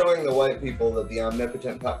 and showing the white people that the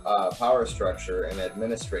omnipotent power structure and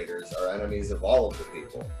administrators are enemies of all of the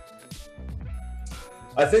people.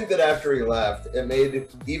 I think that after he left, it made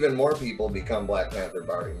even more people become Black Panther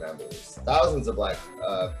Party members. Thousands of black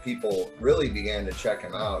people really began to check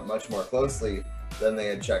him out much more closely than they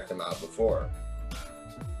had checked him out before.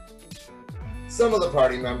 Some of the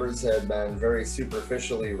party members had been very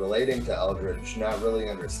superficially relating to Eldridge, not really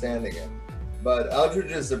understanding him. But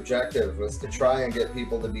Eldridge's objective was to try and get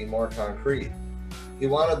people to be more concrete. He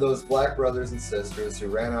wanted those black brothers and sisters who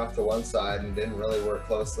ran off to one side and didn't really work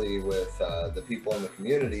closely with the people in the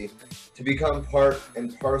community to become part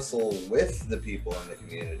and parcel with the people in the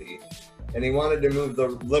community. And he wanted to move the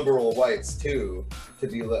liberal whites too to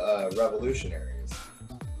be revolutionaries.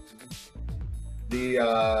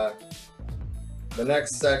 The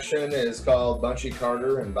next section is called Bunchy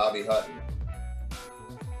Carter and Bobby Hutton.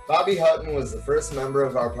 Bobby Hutton was the first member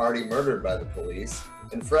of our party murdered by the police,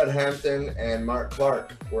 and Fred Hampton and Mark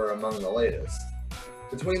Clark were among the latest.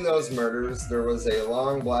 Between those murders, there was a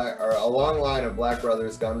long line of black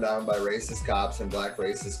brothers gunned down by racist cops and black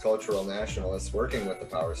racist cultural nationalists working with the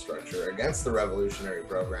power structure against the revolutionary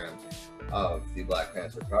program of the Black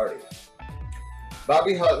Panther Party.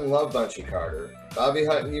 Bobby Hutton loved Bunchy Carter. Bobby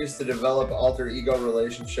Hutton used to develop alter ego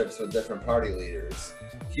relationships with different party leaders: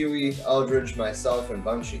 Huey, Eldridge, myself, and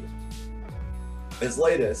Bunchy. His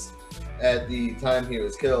latest, at the time he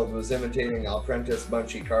was killed, was imitating Apprentice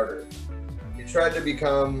Bunchy Carter. He tried to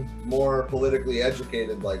become more politically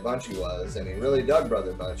educated like Bunchy was, and he really dug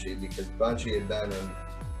Brother Bunchy because Bunchy had been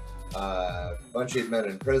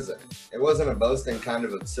in prison. It wasn't a boasting kind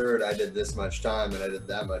of absurd "I did this much time and I did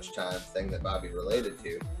that much time" thing that Bobby related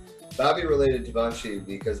to. Bobby related to Bunchy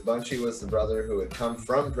because Bunchy was the brother who had come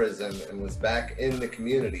from prison and was back in the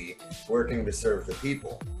community working to serve the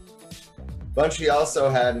people. Bunchy also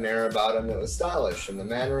had an air about him that was stylish in the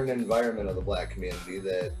manner and environment of the black community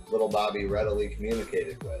that little Bobby readily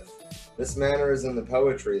communicated with. This manner is in the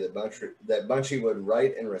poetry that Bunchy would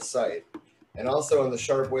write and recite, and also in the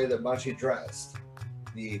sharp way that Bunchy dressed,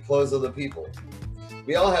 the clothes of the people.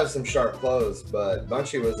 We all have some sharp clothes, but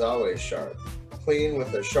Bunchy was always sharp, clean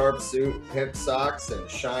with a sharp suit, hip socks, and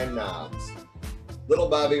shine knobs. Little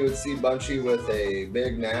Bobby would see Bunchy with a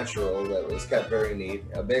big natural that was kept very neat,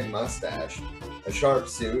 a big mustache, a sharp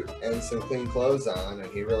suit, and some clean clothes on,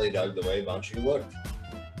 and he really dug the way Bunchy looked.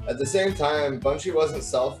 At the same time, Bunchy wasn't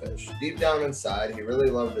selfish. Deep down inside, he really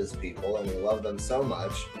loved his people, and he loved them so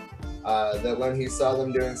much that when he saw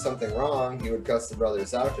them doing something wrong, he would cuss the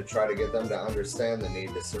brothers out to try to get them to understand the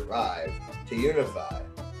need to survive, to unify,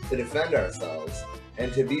 to defend ourselves,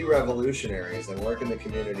 and to be revolutionaries and work in the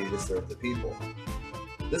community to serve the people.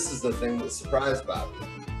 This is the thing that surprised Bobby.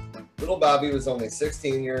 Little Bobby was only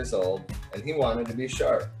 16 years old, and he wanted to be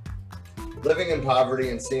sharp. Living in poverty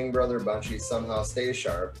and seeing Brother Bunchy somehow stay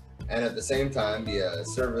sharp, and at the same time be a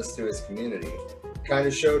service to his community, kind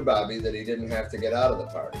of showed Bobby that he didn't have to get out of the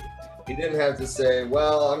party. He didn't have to say,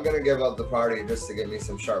 well, I'm going to give up the party just to get me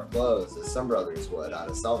some sharp clothes, as some brothers would out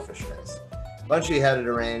of selfishness. Bunchy had it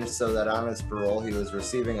arranged so that on his parole he was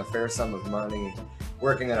receiving a fair sum of money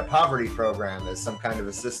working at a poverty program as some kind of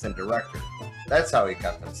assistant director. That's how he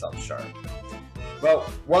kept himself sharp. Well,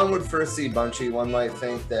 one would first see Bunchy, one might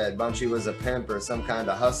think that Bunchy was a pimp or some kind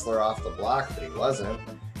of hustler off the block, but he wasn't.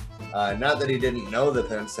 Not that he didn't know the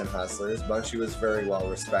pimps and hustlers. Bunchy was very well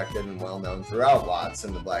respected and well known throughout Watts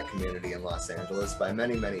and the black community in Los Angeles by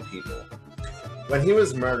many, many people. When he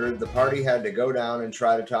was murdered, the party had to go down and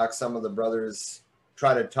try to talk to some of the brothers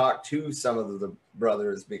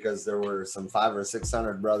because there were some 500 or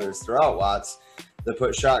 600 brothers throughout Watts that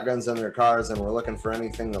put shotguns in their cars and were looking for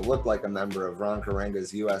anything that looked like a member of Ron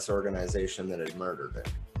Karenga's U.S. organization that had murdered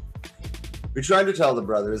him. We tried to tell the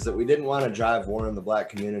brothers that we didn't want to drive war in the black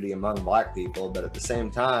community among black people, but at the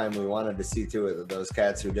same time, we wanted to see to it that those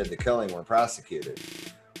cats who did the killing were prosecuted.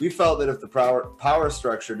 We felt that if the power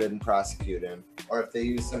structure didn't prosecute him, or if they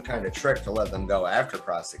used some kind of trick to let them go after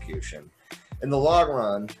prosecution, in the long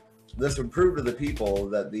run, this would prove to the people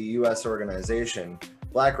that the U.S. organization,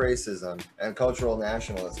 black racism, and cultural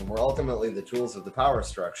nationalism were ultimately the tools of the power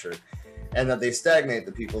structure, and that they stagnate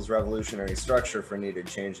the people's revolutionary structure for needed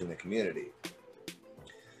change in the community.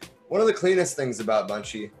 One of the cleanest things about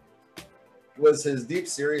Bunchy was his deep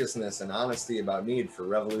seriousness and honesty about need for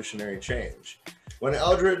revolutionary change. When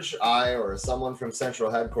Eldridge, I, or someone from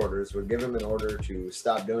Central Headquarters would give him an order to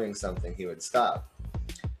stop doing something, he would stop.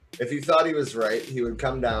 If he thought he was right, he would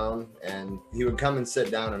come down and he would come and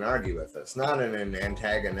sit down and argue with us, not in an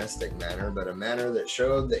antagonistic manner, but a manner that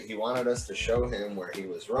showed that he wanted us to show him where he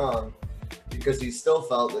was wrong because he still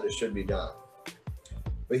felt that it should be done.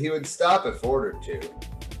 but he would stop if ordered to.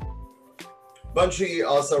 Bunchy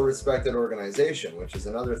also respected organization, which is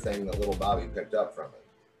another thing that little Bobby picked up from him.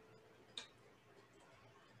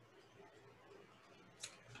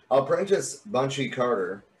 Apprentice Bunchy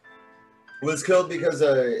Carter was killed because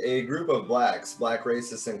a group of black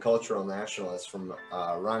racists and cultural nationalists from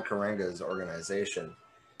Ron Karenga's organization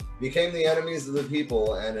became the enemies of the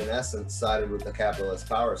people and in essence sided with the capitalist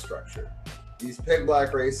power structure. These pig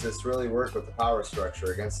black racists really work with the power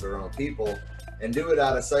structure against their own people and do it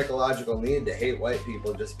out of psychological need to hate white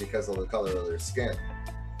people just because of the color of their skin.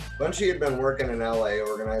 Bunchy had been working in LA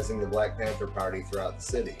organizing the Black Panther Party throughout the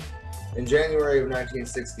city. In January of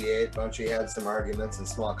 1968, Bunchy had some arguments and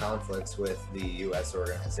small conflicts with the U.S.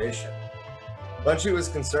 organization. Bunchy was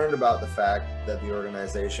concerned about the fact that the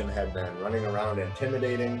organization had been running around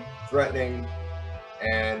intimidating, threatening,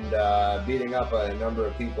 and beating up a number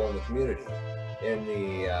of people in the community, in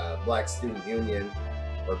the Black Student Union,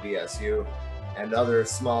 or BSU, and other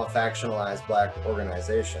small factionalized black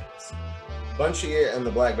organizations. Bunchy and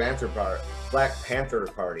the Black Panther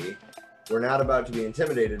Party were not about to be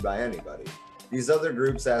intimidated by anybody. These other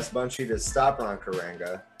groups asked Bunchy to stop Ron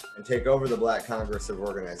Karenga and take over the Black Congress of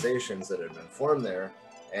organizations that had been formed there,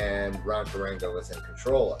 and Ron Karenga was in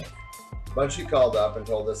control of. Bunchy called up and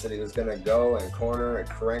told us that he was going to go and corner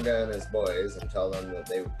Karenga and his boys and tell them that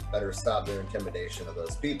they better stop their intimidation of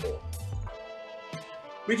those people.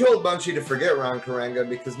 We told Bunchy to forget Ron Karenga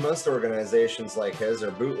because most organizations like his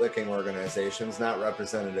are bootlicking organizations not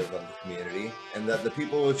representative of the community, and that the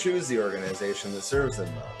people will choose the organization that serves them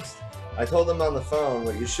most. I told him on the phone,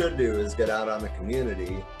 what you should do is get out in the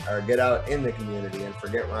community and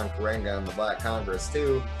forget Ron Karenga and the Black Congress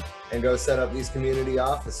too, and go set up these community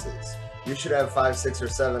offices. You should have 5, 6, or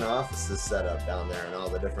 7 offices set up down there in all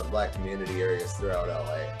the different black community areas throughout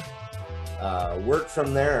LA. Work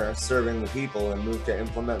from there, serving the people, and move to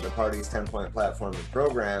implement the party's 10-point platform and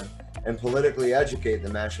program, and politically educate the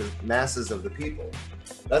masses of the people.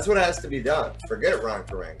 That's what has to be done. Forget Ron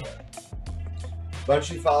Karenga.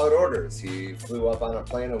 Bunchy followed orders. He flew up on a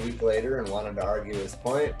plane a week later and wanted to argue his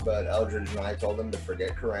point, but Eldridge and I told him to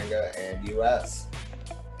forget Karenga and US.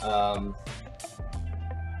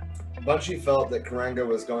 Bunchy felt that Karenga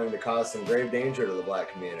was going to cause some grave danger to the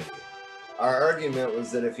black community. Our argument was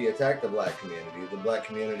that if he attacked the black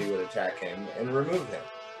community would attack him and remove him.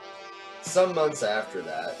 Some months after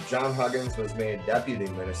that, John Huggins was made Deputy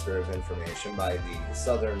Minister of Information by the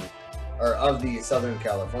Southern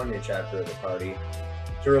California chapter of the party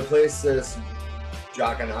to replace this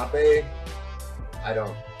Jacanape, I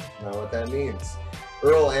don't know what that means,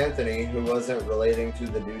 Earl Anthony, who wasn't relating to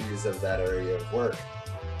the duties of that area of work.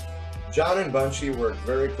 John and Bunchy worked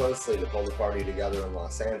very closely to pull the party together in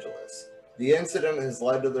Los Angeles. The incident has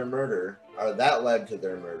led to their murder, or that led to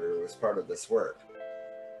their murder, was part of this work.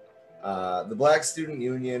 The Black Student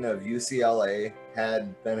Union of UCLA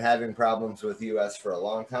had been having problems with US for a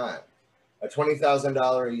long time. A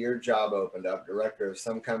 $20,000 a year job opened up, director of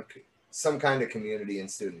some kind of community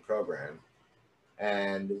and student program.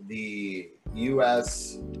 And the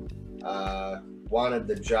US wanted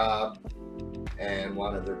the job and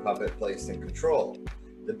wanted their puppet placed in control.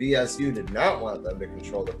 The BSU did not want them to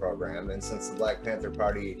control the program, and since the Black Panther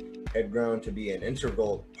Party had grown to be an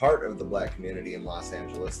integral part of the black community in Los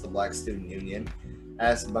Angeles, the Black Student Union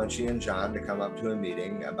asked Bunchy and John to come up to a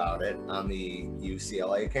meeting about it on the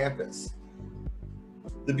UCLA campus.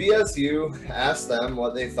 The BSU asked them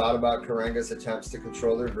what they thought about Karenga's attempts to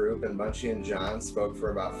control their group, and Bunchy and John spoke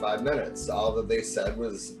for about 5 minutes. All that they said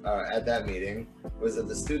was at that meeting was that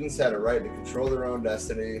the students had a right to control their own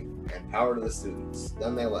destiny and power to the students.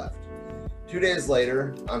 Then they left. 2 days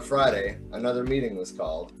later, on Friday, another meeting was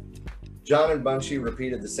called. John and Bunchy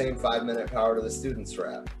repeated the same 5-minute power to the students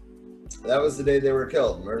rap. That was the day they were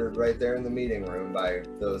killed, murdered right there in the meeting room by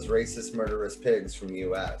those racist, murderous pigs from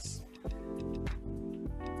US.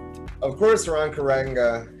 Of course, Ron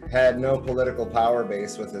Karenga had no political power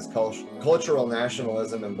base with his cultural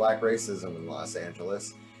nationalism and black racism in Los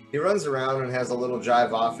Angeles. He runs around and has a little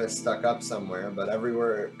jive office stuck up somewhere, but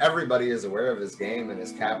everybody is aware of his game and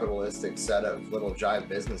his capitalistic set of little jive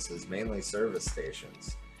businesses, mainly service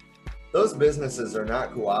stations. Those businesses are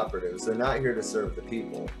not cooperatives. They're not here to serve the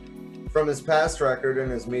people. From his past record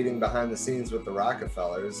and his meeting behind the scenes with the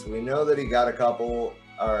Rockefellers, we know that he got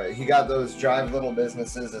those jive little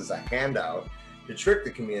businesses as a handout to trick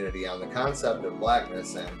the community on the concept of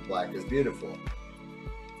blackness and black is beautiful.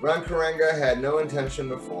 Ron Karenga had no intention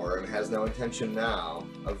before and has no intention now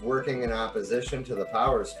of working in opposition to the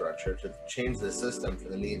power structure to change the system for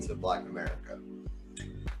the needs of Black America.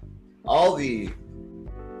 All the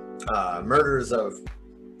murders of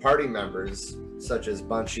party members such as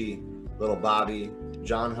Bunchy, Little Bobby,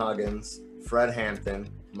 John Huggins, Fred Hampton,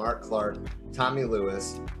 Mark Clark, Tommy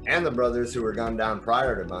Lewis, and the brothers who were gunned down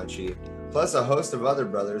prior to Bunchy, plus a host of other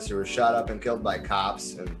brothers who were shot up and killed by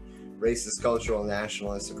cops and racist cultural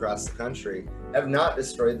nationalists across the country, have not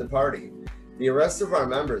destroyed the party. The arrests of our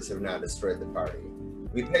members have not destroyed the party.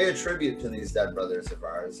 We pay a tribute to these dead brothers of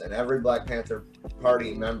ours, and every Black Panther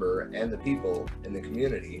Party member and the people in the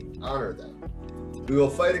community honor them. We will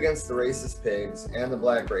fight against the racist pigs and the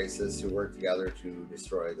black racists who work together to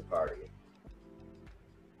destroy the party.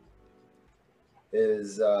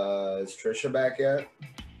 Is Trisha back yet?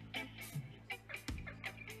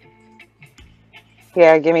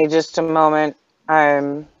 Yeah, give me just a moment.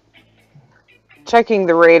 I'm checking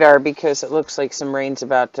the radar because it looks like some rain's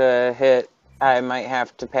about to hit. I might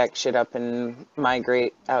have to pack shit up and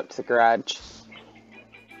migrate out to the garage.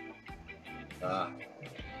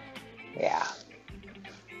 Yeah.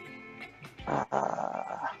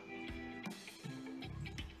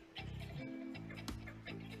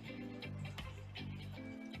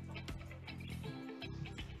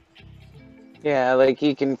 Yeah, like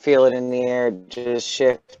you can feel it in the air, it just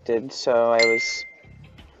shifted, so I was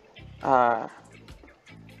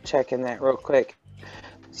checking that real quick.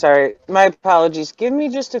 Sorry, my apologies. Give me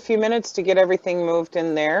just a few minutes to get everything moved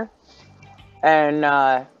in there, and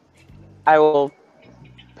I will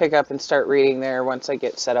pick up and start reading there once I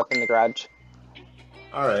get set up in the garage.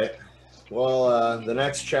 All right. Well, the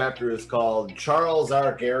next chapter is called Charles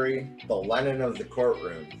R. Gary, the Lenin of the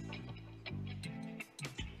Courtroom.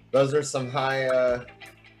 Those are some high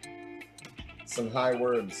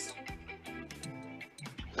words.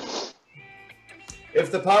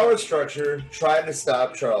 If the power structure tried to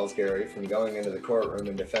stop Charles Gary from going into the courtroom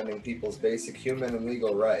and defending people's basic human and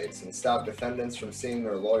legal rights, and stop defendants from seeing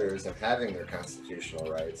their lawyers and having their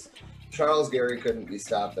constitutional rights, Charles Gary couldn't be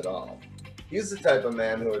stopped at all. He's the type of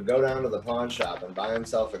man who would go down to the pawn shop and buy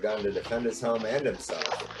himself a gun to defend his home and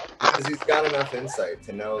himself, because he's got enough insight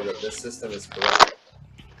to know that this system is corrupt.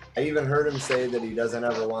 I even heard him say that he doesn't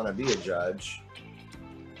ever want to be a judge.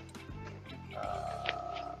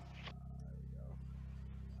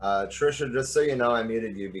 Trisha, just so you know, I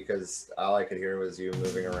muted you because all I could hear was you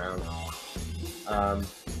moving around.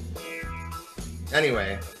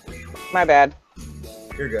 Anyway. My bad.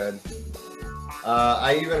 You're good.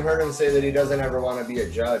 I even heard him say that he doesn't ever want to be a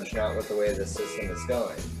judge, not with the way this system is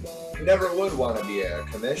going. He never would want to be a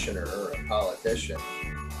commissioner or a politician.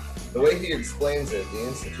 The way he explains it, the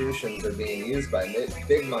institutions are being used by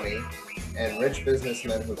big money and rich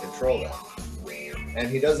businessmen who control them. And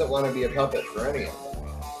he doesn't want to be a puppet for any of them.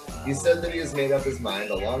 He said that he has made up his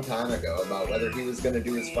mind a long time ago about whether he was going to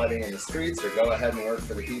do his fighting in the streets or go ahead and work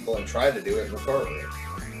for the people and try to do it in the courtroom.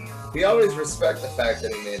 We always respect the fact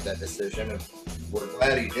that he made that decision, and we're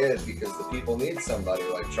glad he did because the people need somebody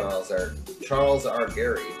like Charles R.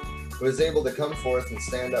 Gary, who is able to come forth and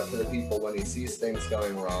stand up for the people when he sees things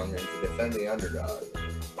going wrong and to defend the underdog.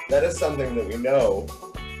 That is something that we know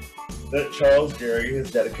that Charles Gary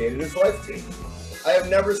has dedicated his life to. I have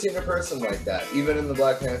never seen a person like that, even in the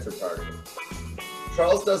Black Panther Party.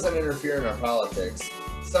 Charles doesn't interfere in our politics.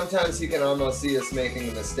 Sometimes he can almost see us making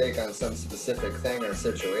a mistake on some specific thing or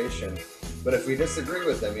situation, but if we disagree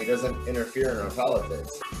with him, he doesn't interfere in our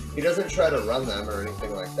politics. He doesn't try to run them or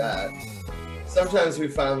anything like that. Sometimes we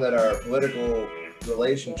found that our political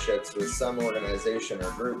relationships with some organization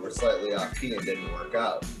or group were slightly off key and didn't work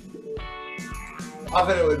out.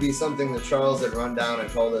 Often it would be something that Charles had run down and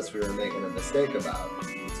told us we were making a mistake about.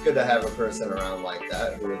 It's good to have a person around like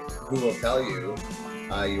that who will tell you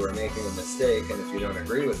you are making a mistake, and if you don't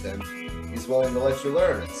agree with him, he's willing to let you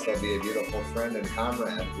learn and still be a beautiful friend and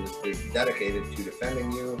comrade who's dedicated to defending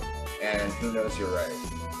you and who knows you're right.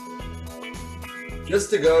 Just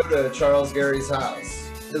to go to Charles Gary's house.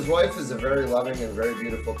 His wife is a very loving and very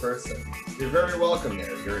beautiful person. You're very welcome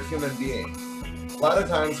there. You're a human being. A lot of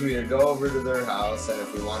times we would go over to their house, and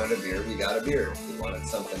if we wanted a beer, we got a beer. If we wanted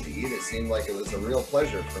something to eat, it seemed like it was a real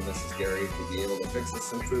pleasure for Mrs. Gary to be able to fix us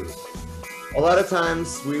some food. A lot of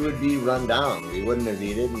times we would be run down. We wouldn't have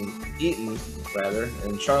eaten,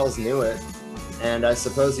 and Charles knew it. And I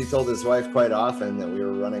suppose he told his wife quite often that we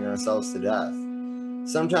were running ourselves to death.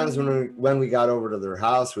 Sometimes when we got over to their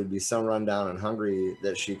house, we'd be so run down and hungry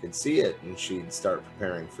that she could see it, and she'd start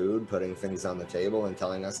preparing food, putting things on the table, and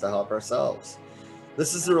telling us to help ourselves.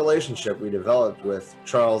 This is the relationship we developed with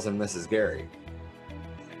Charles and Mrs. Gary.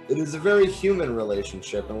 It is a very human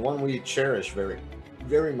relationship and one we cherish very,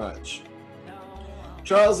 very much.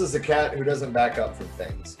 Charles is a cat who doesn't back up from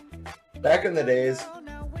things. Back in the days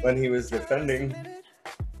when he was defending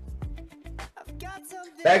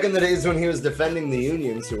Back in the days when he was defending the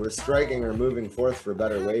unions who were striking or moving forth for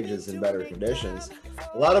better wages and better conditions,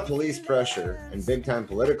 a lot of police pressure and big-time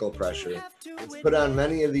political pressure was put on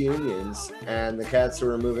many of the unions and the cats who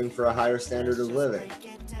were moving for a higher standard of living.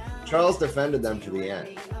 Charles defended them to the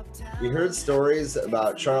end. We heard stories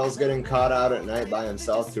about Charles getting caught out at night by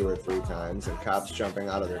himself 2 or 3 times and cops jumping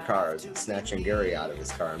out of their cars and snatching Gary out of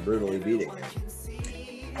his car and brutally beating him.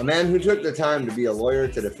 A man who took the time to be a lawyer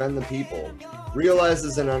to defend the people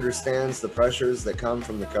realizes and understands the pressures that come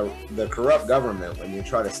from the corrupt government when you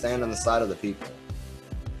try to stand on the side of the people.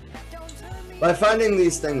 By finding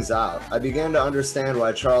these things out, I began to understand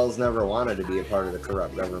why Charles never wanted to be a part of the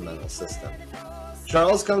corrupt governmental system.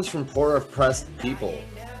 Charles comes from poor, oppressed people.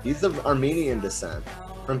 He's of Armenian descent,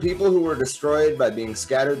 from people who were destroyed by being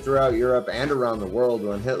scattered throughout Europe and around the world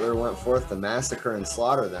when Hitler went forth to massacre and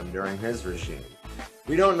slaughter them during his regime.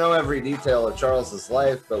 We don't know every detail of Charles's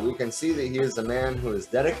life, but we can see that he is a man who is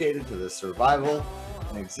dedicated to the survival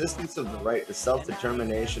and existence of the right to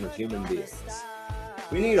self-determination of human beings.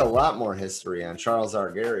 We need a lot more history on Charles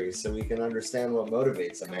R. Gary so we can understand what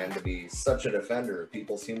motivates a man to be such a defender of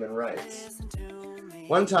people's human rights.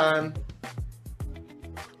 One time...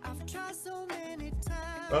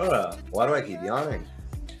 why do I keep yawning?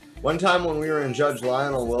 One time when we were in Judge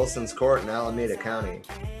Lionel Wilson's court in Alameda County,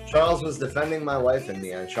 Charles was defending my wife and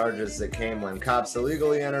me on charges that came when cops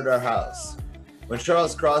illegally entered our house. When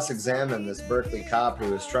Charles cross-examined this Berkeley cop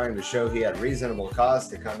who was trying to show he had reasonable cause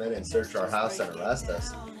to come in and search our house and arrest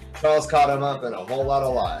us, Charles caught him up in a whole lot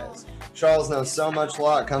of lies. Charles knows so much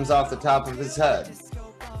law it comes off the top of his head.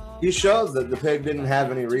 He showed that the pig didn't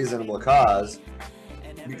have any reasonable cause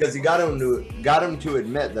because he got him to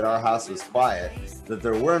admit that our house was quiet, that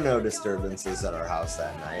there were no disturbances at our house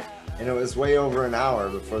that night, and it was way over an hour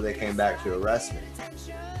before they came back to arrest me.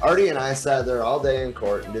 Artie and I sat there all day in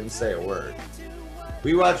court and didn't say a word.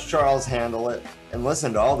 We watched Charles handle it and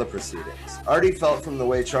listened to all the proceedings. Artie felt from the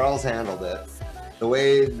way Charles handled it, the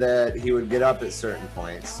way that he would get up at certain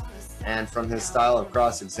points, and from his style of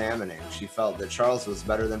cross-examining, she felt that Charles was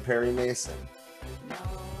better than Perry Mason.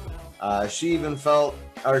 She felt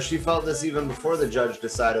this even before the judge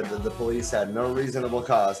decided that the police had no reasonable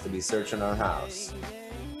cause to be searching our house.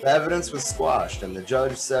 The evidence was squashed, and the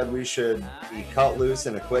judge said we should be cut loose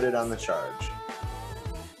and acquitted on the charge.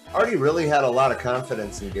 Artie really had a lot of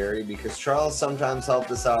confidence in Gary because Charles sometimes helped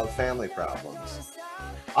us out with family problems.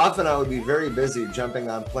 Often I would be very busy jumping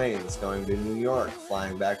on planes, going to New York,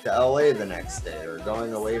 flying back to LA the next day, or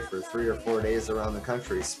going away for 3 or 4 days around the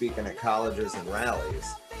country speaking at colleges and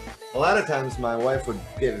rallies. A lot of times my wife would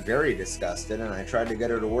get very disgusted and I tried to get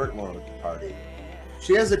her to work more with the party.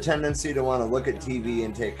 She has a tendency to want to look at TV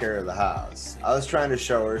and take care of the house. I was trying to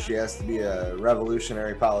show her she has to be a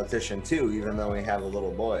revolutionary politician too, even though we have a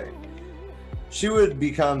little boy. She would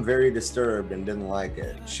become very disturbed and didn't like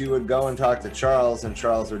it. She would go and talk to Charles, and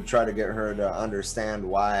Charles would try to get her to understand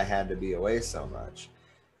why I had to be away so much.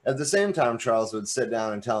 At the same time, Charles would sit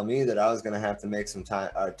down and tell me that I was going to have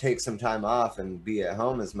to take some time off and be at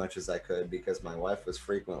home as much as I could because my wife was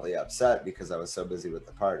frequently upset because I was so busy with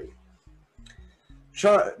the party.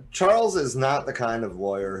 Charles is not the kind of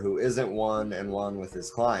lawyer who isn't one-on-one with his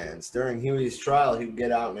clients. During Huey's trial, he would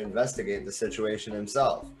get out and investigate the situation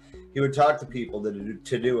himself. He would talk to people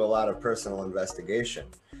to do a lot of personal investigation.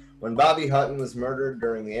 When Bobby Hutton was murdered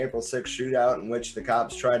during the April 6th shootout in which the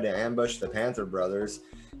cops tried to ambush the Panther brothers,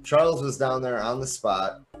 Charles was down there on the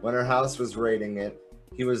spot. When her house was raiding it,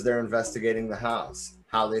 he was there investigating the house,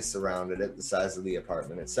 how they surrounded it, the size of the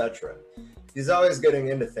apartment, etc. He's always getting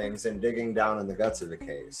into things and digging down in the guts of the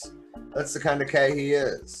case. That's the kind of cat he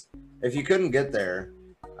is. If you couldn't get there,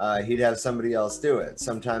 he'd have somebody else do it.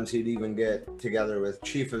 Sometimes he'd even get together with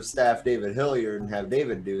Chief of Staff David Hilliard and have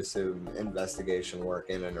David do some investigation work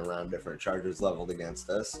in and around different charges leveled against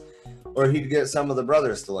us. Or he'd get some of the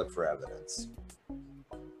brothers to look for evidence.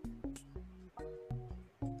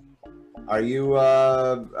 Are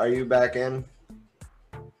you back in?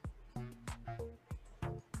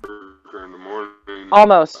 In the morning,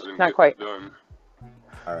 Almost, not quite. Done.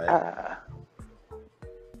 All right.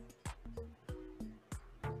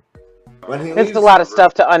 It's a lot of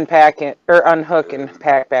stuff to unpack it or unhook and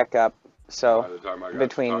pack back up. So By the time I got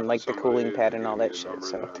between to talk to like the somebody cooling and pad and give all me that the shit. number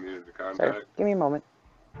So that I needed to sorry, contact, give me a moment.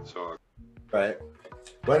 so Right.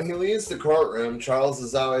 When he leaves the courtroom, Charles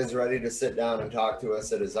is always ready to sit down and talk to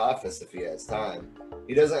us at his office if he has time.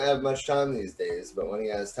 He doesn't have much time these days, but when he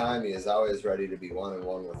has time, he is always ready to be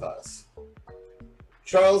one-on-one with us.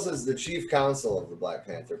 Charles is the chief counsel of the Black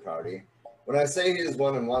Panther Party. When I say he is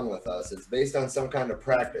one-on-one with us, it's based on some kind of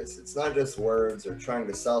practice. It's not just words or trying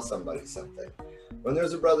to sell somebody something. When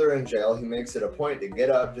there's a brother in jail, he makes it a point to get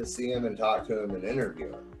up to see him and talk to him and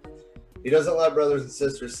interview him. He doesn't let brothers and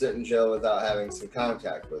sisters sit in jail without having some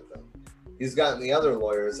contact with them. He's gotten the other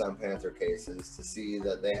lawyers on Panther cases to see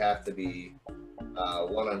that they have to be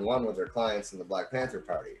one-on-one with their clients in the Black Panther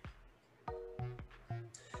Party.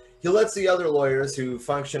 He lets the other lawyers who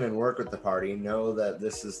function and work with the party know that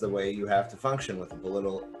this is the way you have to function with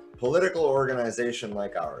a political organization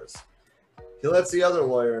like ours. He lets the other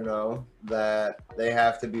lawyer know that they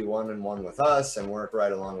have to be one-on-one with us and work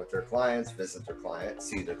right along with their clients, visit their clients,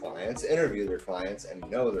 see their clients, interview their clients, and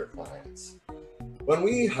know their clients. When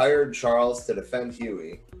we hired Charles to defend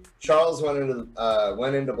Huey, Charles went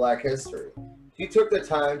into Black history. He took the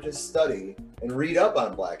time to study and read up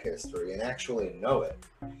on Black history and actually know it.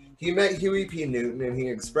 He met Huey P. Newton, and he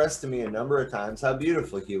expressed to me a number of times how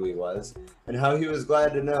beautiful Huey was and how he was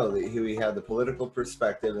glad to know that Huey had the political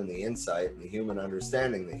perspective and the insight and the human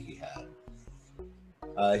understanding that he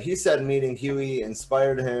had. He said meeting Huey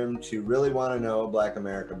inspired him to really want to know Black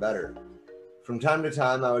America better. From time to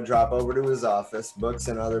time, I would drop over to his office, books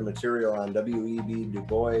and other material on W.E.B. Du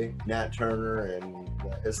Bois, Nat Turner, and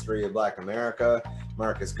the history of Black America,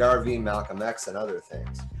 Marcus Garvey, Malcolm X, and other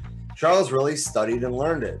things. Charles really studied and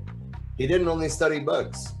learned it. He didn't only study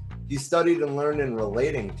books. He studied and learned in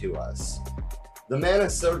relating to us. The man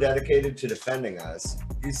is so dedicated to defending us.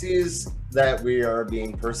 He sees that we are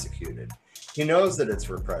being persecuted. He knows that it's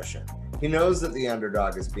repression. He knows that the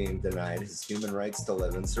underdog is being denied his human rights to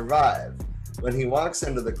live and survive. When he walks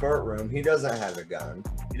into the courtroom, he doesn't have a gun.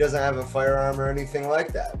 He doesn't have a firearm or anything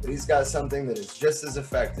like that, but he's got something that is just as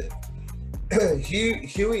effective.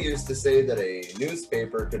 Huey used to say that a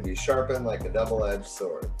newspaper could be sharpened like a double-edged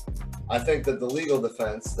sword. I think that the legal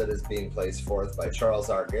defense that is being placed forth by Charles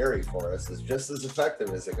R. Gary for us is just as effective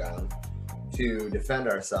as a gun to defend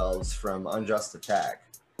ourselves from unjust attack.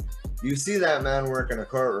 You see that man work in a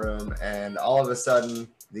courtroom, and all of a sudden,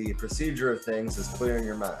 the procedure of things is clear in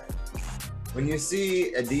your mind. When you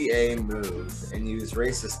see a DA move and use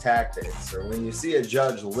racist tactics, or when you see a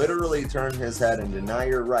judge literally turn his head and deny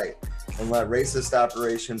your right and let racist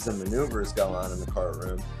operations and maneuvers go on in the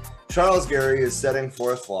courtroom, Charles Gary is setting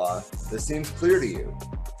forth law that seems clear to you.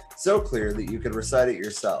 So clear that you could recite it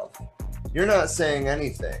yourself. You're not saying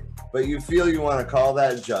anything, but you feel you want to call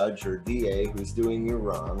that judge or DA who's doing you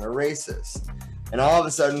wrong a racist. And all of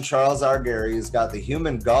a sudden, Charles R. Gary has got the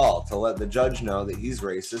human gall to let the judge know that he's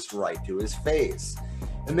racist right to his face.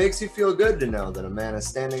 It makes you feel good to know that a man is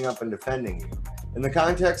standing up and defending you. In the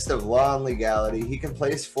context of law and legality, he can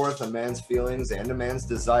place forth a man's feelings and a man's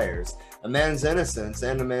desires, a man's innocence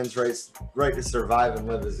and a man's right to survive and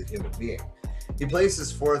live as a human being. He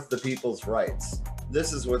places forth the people's rights.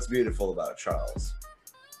 This is what's beautiful about Charles.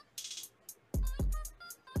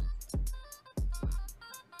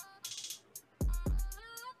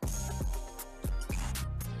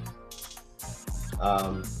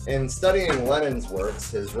 In studying Lenin's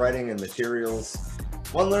works, his writing and materials,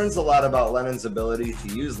 one learns a lot about Lenin's ability to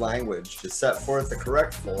use language to set forth the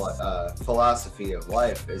correct philosophy of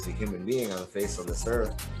life as a human being on the face of this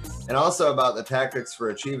earth, and also about the tactics for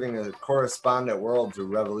achieving a correspondent world through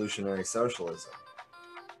revolutionary socialism.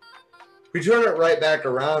 We turn it right back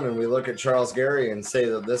around and we look at Charles Gary and say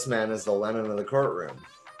that this man is the Lenin of the courtroom.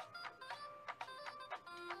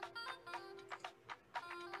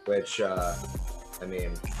 Which, I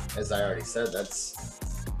mean, as I already said,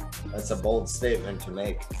 that's a bold statement to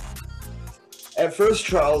make. At first,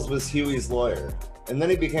 Charles was Huey's lawyer, and then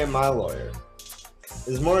he became my lawyer.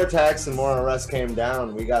 As more attacks and more arrests came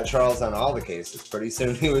down, we got Charles on all the cases. Pretty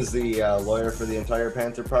soon he was the lawyer for the entire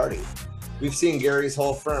Panther Party. We've seen Gary's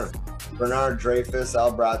whole firm: Bernard Dreyfus,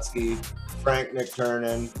 Al Brodsky, Frank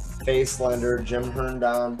McTurnan, Faye Slender, Jim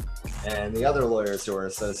Herndon, and the other lawyers who are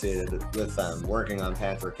associated with them working on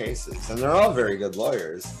Panther cases. And they're all very good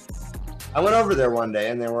lawyers. I went over there one day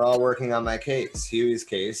and they were all working on my case, Huey's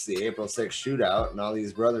case, the April 6th shootout, and all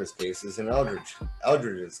these brothers' cases, and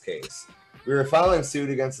Eldridge's case. We were filing suit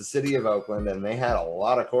against the city of Oakland, and they had a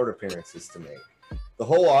lot of court appearances to make. The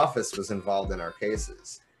whole office was involved in our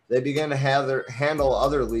cases. They began to handle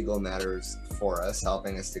other legal matters for us,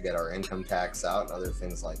 helping us to get our income tax out and other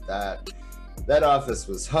things like that. That office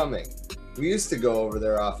was humming. We used to go over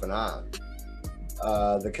there off and on.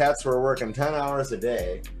 The cats were working 10 hours a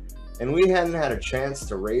day, and we hadn't had a chance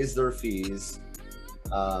to raise their fees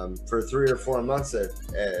for 3 or 4 months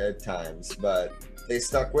at times, but they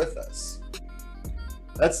stuck with us.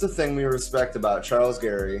 That's the thing we respect about Charles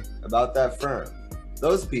Gary, about that firm.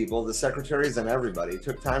 Those people, the secretaries and everybody,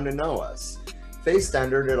 took time to know us. Faye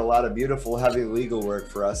Stender did a lot of beautiful, heavy legal work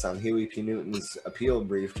for us on Huey P. Newton's appeal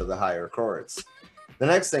brief to the higher courts. The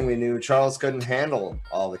next thing we knew, Charles couldn't handle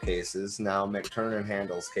all the cases. Now McTurnan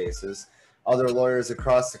handles cases. Other lawyers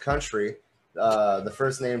across the country, the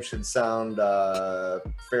first name should sound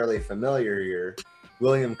fairly familiar here.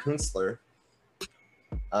 William Kunstler,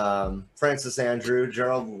 Francis Andrew,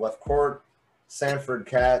 Gerald Lefcourt, Sanford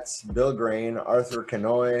Katz, Bill Grain, Arthur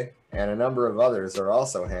Canoy, and a number of others are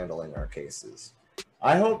also handling our cases.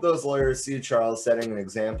 I hope those lawyers see Charles setting an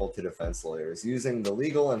example to defense lawyers, using the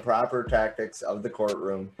legal and proper tactics of the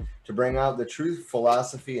courtroom to bring out the true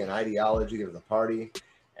philosophy and ideology of the party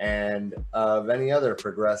and of any other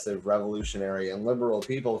progressive, revolutionary, and liberal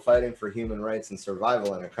people fighting for human rights and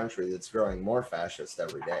survival in a country that's growing more fascist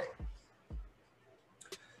every day.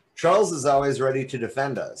 Charles is always ready to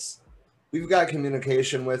defend us. We've got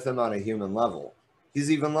communication with him on a human level. He's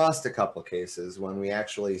even lost a couple cases when we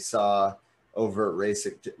actually saw overt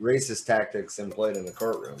racist tactics employed in the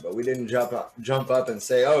courtroom, but we didn't jump up and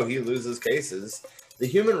say, oh, he loses cases. The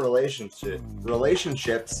human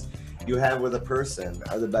relationships you have with a person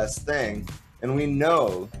are the best thing, and we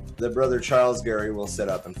know that Brother Charles Gary will sit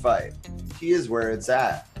up and fight. He is where it's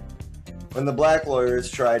at. When the black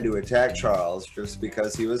lawyers tried to attack Charles just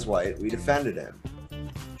because he was white, we defended him.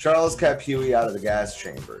 Charles kept Huey out of the gas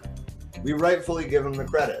chamber. We rightfully give him the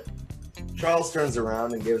credit. Charles turns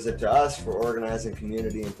around and gives it to us for organizing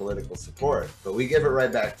community and political support, but we give it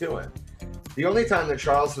right back to him. The only time that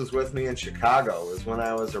Charles was with me in Chicago was when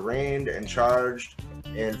I was arraigned and charged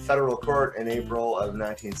in federal court in April of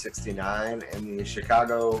 1969 in the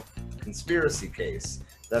Chicago conspiracy case.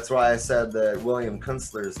 That's why I said that William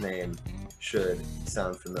Kunstler's name should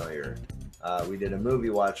sound familiar. We did a movie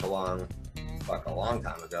watch along, a long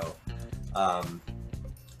time ago,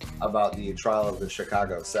 about the trial of the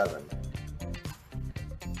Chicago 7.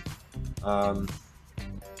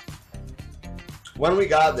 When we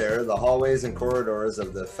got there, the hallways and corridors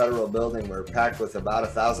of the federal building were packed with about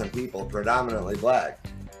 1,000 people, predominantly black.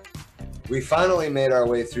 We finally made our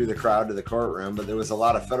way through the crowd to the courtroom, but there was a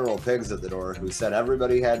lot of federal pigs at the door who said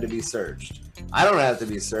everybody had to be searched. I don't have to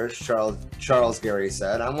be searched, Charles Gary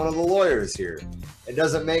said. I'm one of the lawyers here. It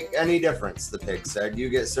doesn't make any difference, the pig said. You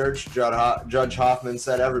get searched. Judge Hoffman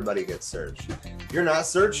said everybody gets searched. You're not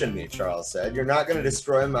searching me, Charles said. You're not going to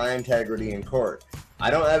destroy my integrity in court. I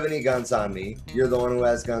don't have any guns on me. You're the one who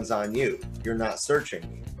has guns on you. You're not searching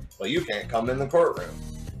me. Well, you can't come in the courtroom.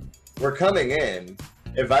 We're coming in.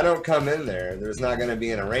 If I don't come in there, there's not going to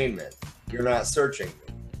be an arraignment. You're not searching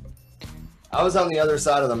me. I was on the other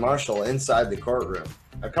side of the marshal inside the courtroom.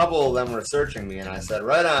 A couple of them were searching me, and I said,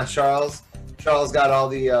 right on, Charles. Charles got all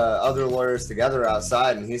the other lawyers together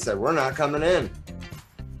outside, and he said, we're not coming in.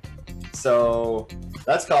 So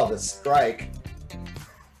that's called a strike.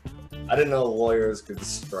 I didn't know lawyers could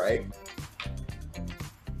strike.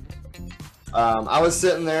 I was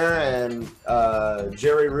sitting there, and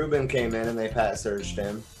Jerry Rubin came in, and they pat searched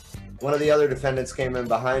him. One of the other defendants came in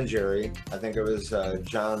behind Jerry. I think it was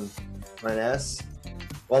John Reness.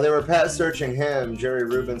 While they were pat searching him, Jerry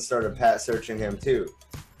Rubin started pat searching him too.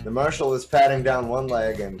 The marshal was patting down one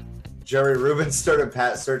leg, and Jerry Rubin started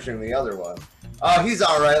pat searching the other one. Oh, he's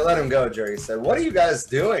all right. Let him go, Jerry said. What are you guys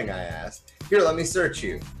doing? I asked. Here, let me search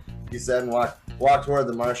you, he said, and walked toward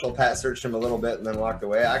the marshal. Pat searched him a little bit and then walked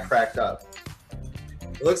away. I cracked up.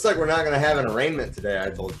 It looks like we're not going to have an arraignment today, I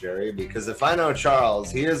told Jerry, because if I know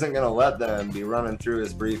Charles, he isn't going to let them be running through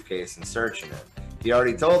his briefcase and searching it. He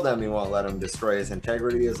already told them he won't let him destroy his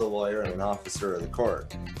integrity as a lawyer and an officer of the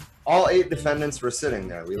court. All 8 defendants were sitting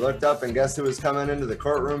there. We looked up, and guess who was coming into the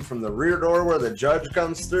courtroom from the rear door where the judge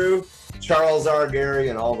comes through? Charles R. Gary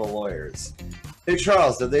and all the lawyers. Hey,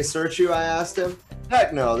 Charles, did they search you? I asked him.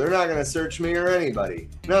 Heck no, they're not going to search me or anybody.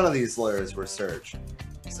 None of these lawyers were searched.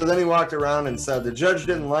 So then he walked around and said the judge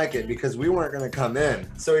didn't like it because we weren't going to come in,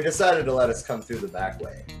 so he decided to let us come through the back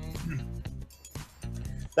way.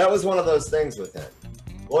 That was one of those things with him.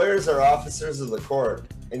 Lawyers are officers of the court,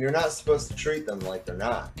 and you're not supposed to treat them like they're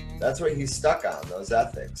not. That's what he's stuck on, those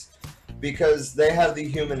ethics, because they have the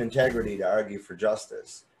human integrity to argue for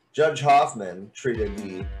justice. Judge Hoffman treated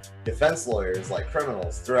the defense lawyers like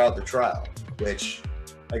criminals throughout the trial, which,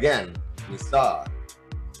 again, we saw.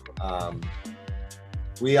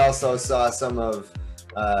 We also saw some of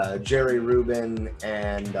Jerry Rubin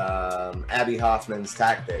and Abby Hoffman's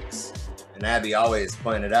tactics. And Abby always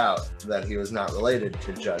pointed out that he was not related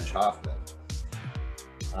to Judge Hoffman.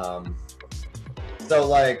 So,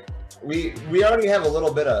 like, we already have a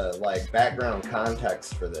little bit of, like, background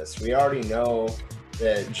context for this. We already know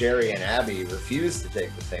that Jerry and Abby refused to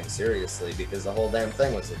take the thing seriously because the whole damn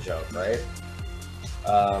thing was a joke, right?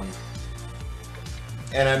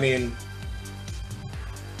 And I mean,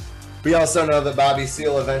 We also know that Bobby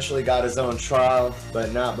Seale eventually got his own trial,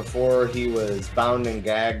 but not before he was bound and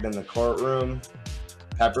gagged in the courtroom,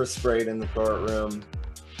 pepper sprayed in the courtroom,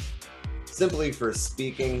 simply for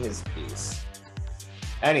speaking his piece.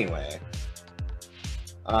 Anyway,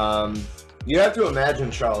 you have to imagine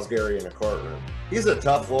Charles Gary in a courtroom. He's a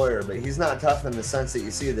tough lawyer, but he's not tough in the sense that you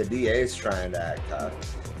see the DAs trying to act tough.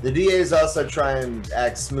 The DAs also try and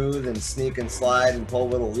act smooth and sneak and slide and pull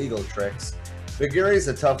little legal tricks. But Gary's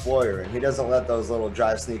a tough lawyer, and he doesn't let those little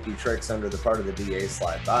jive sneaky tricks under the part of the DA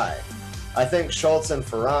slide by. I think Schultz and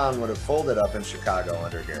Ferran would have folded up in Chicago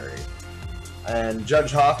under Gary. And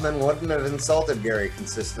Judge Hoffman wouldn't have insulted Gary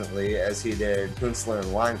consistently as he did Kunstler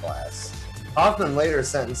and Weinglass. Hoffman later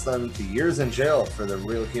sentenced them to years in jail for their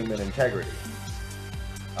real human integrity.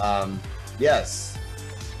 Yes.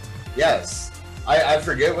 I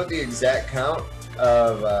forget what the exact count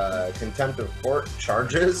of contempt of court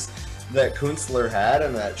charges that Kunstler had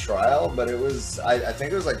in that trial, but it was, I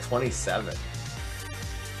think it was like 27.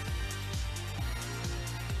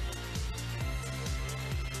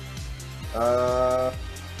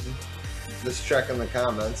 Just checking the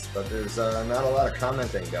comments, but there's not a lot of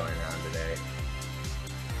commenting going on today.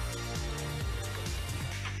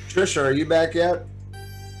 Trisha, are you back yet?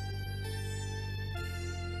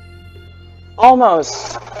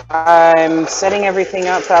 Almost. I'm setting everything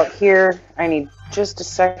up out here. I need just a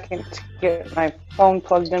second to get my phone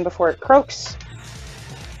plugged in before it croaks.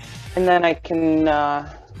 And then I can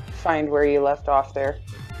find where you left off there.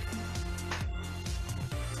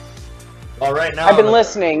 Well, right now I've been We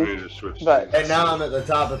listening, need to switch but... Right now I'm at the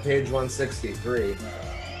top of page 163.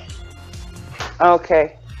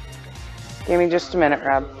 Okay. Give me just a minute,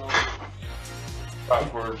 Rob.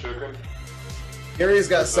 popcorn chicken. Gary's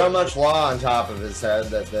got so much law on top of his head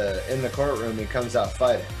that in the courtroom he comes out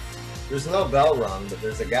fighting. There's no bell rung, but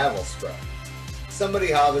there's a gavel struck.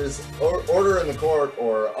 Somebody hollers, order in the court,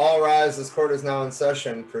 or all rise, this court is now in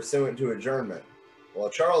session, pursuant to adjournment. While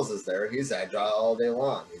Charles is there, he's agile all day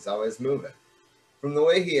long. He's always moving. From the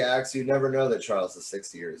way he acts, you'd never know that Charles is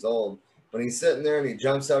 60 years old. When he's sitting there and he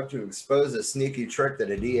jumps up to expose a sneaky trick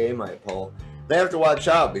that a DA might pull, they have to watch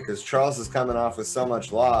out because Charles is coming off with so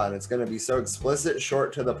much law and it's going to be so explicit,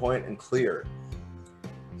 short to the point, and clear.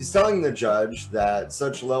 He's telling the judge that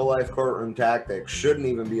such low-life courtroom tactics shouldn't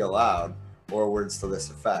even be allowed, or words to this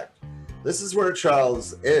effect. This is where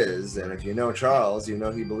Charles is, and if you know Charles, you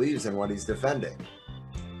know he believes in what he's defending.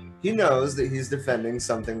 He knows that he's defending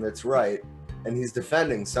something that's right, and he's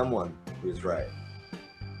defending someone who's right.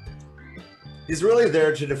 He's really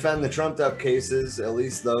there to defend the trumped-up cases, at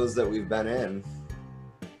least those that we've been in,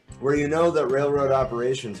 where you know that railroad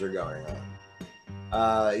operations are going on.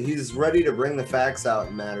 He's ready to bring the facts out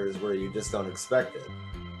in matters where you just don't expect it.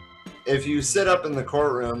 If you sit up in the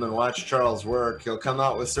courtroom and watch Charles work, he'll come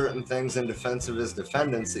out with certain things in defense of his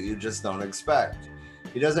defendants that you just don't expect.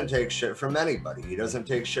 He doesn't take shit from anybody. He doesn't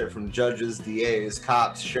take shit from judges, DAs,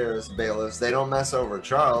 cops, sheriffs, bailiffs. They don't mess over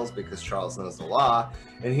Charles because Charles knows the law,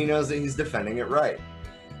 and he knows that he's defending it right.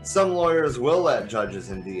 Some lawyers will let judges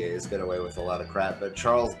and DAs get away with a lot of crap, but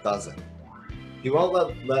Charles doesn't. He won't let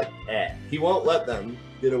them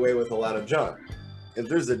get away with a lot of junk. If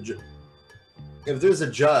there's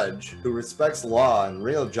a judge who respects law and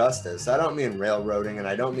real justice, I don't mean railroading, and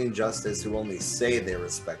I don't mean justice who only say they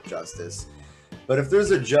respect justice, but if there's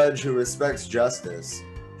a judge who respects justice,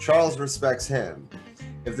 Charles respects him.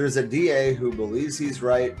 If there's a DA who believes he's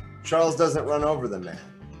right, Charles doesn't run over the man.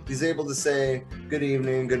 He's able to say, good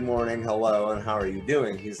evening, good morning, hello, and how are you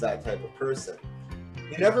doing? He's that type of person.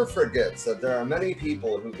 He never forgets that there are many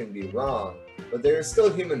people who can be wrong, but they are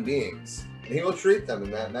still human beings, and he will treat them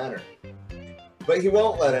in that manner. But he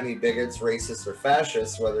won't let any bigots, racists, or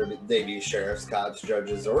fascists, whether they be sheriffs, cops,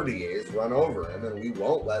 judges, or DAs, run over him, and we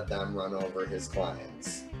won't let them run over his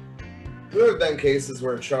clients. There have been cases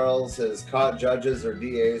where Charles has caught judges or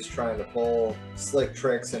DAs trying to pull slick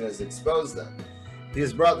tricks and has exposed them. He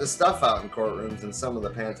has brought the stuff out in courtrooms in some of the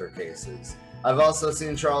Panther cases. I've also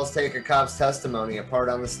seen Charles take a cop's testimony apart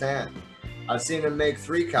on the stand. I've seen him make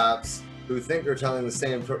 3 cops who think they're telling the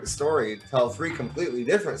same story tell 3 completely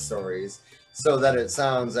different stories, so that it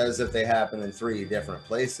sounds as if they happen in 3 different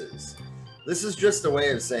places. This is just a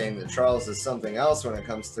way of saying that Charles is something else when it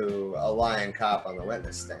comes to a lying cop on the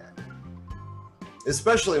witness stand.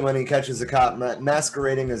 Especially when he catches a cop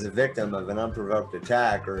masquerading as a victim of an unprovoked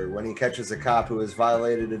attack, or when he catches a cop who has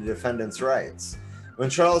violated a defendant's rights. When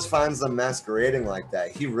Charles finds them masquerading like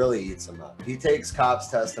that, he really eats them up. He takes cops'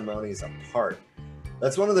 testimonies apart.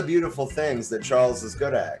 That's one of the beautiful things that Charles is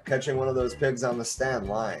good at, catching one of those pigs on the stand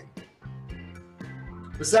lying.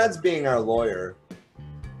 Besides being our lawyer,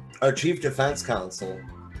 our chief defense counsel,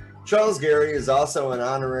 Charles Gary is also an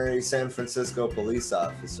honorary San Francisco police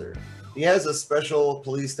officer. He has a special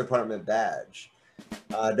police department badge.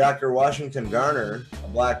 Dr. Washington Garner, a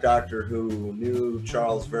black doctor who knew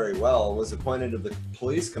Charles very well, was appointed to the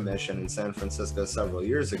police commission in San Francisco several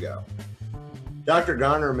years ago. Dr.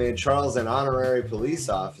 Garner made Charles an honorary police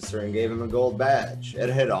officer and gave him a gold badge. It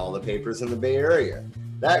hit all the papers in the Bay Area.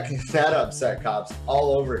 That upset cops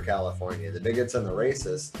all over California, the bigots and the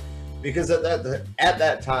racists, because at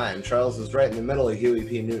that time, Charles was right in the middle of Huey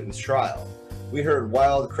P. Newton's trial. We heard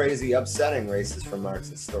wild, crazy, upsetting racist from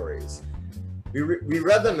Marxist stories. We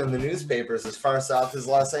read them in the newspapers as far south as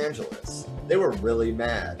Los Angeles. They were really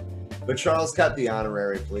mad. But Charles kept the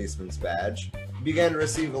honorary policeman's badge. He began to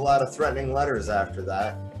receive a lot of threatening letters after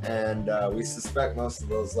that, and we suspect most of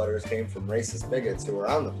those letters came from racist bigots who were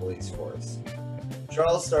on the police force.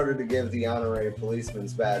 Charles started to give the honorary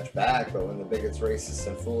policeman's badge back, but when the bigots, racists,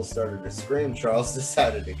 and fools started to scream, Charles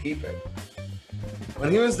decided to keep it. When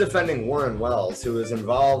he was defending Warren Wells, who was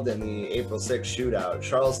involved in the April 6th shootout,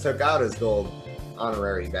 Charles took out his gold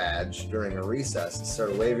honorary badge during a recess and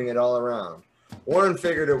started waving it all around. Warren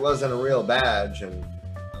figured it wasn't a real badge and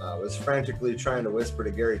was frantically trying to whisper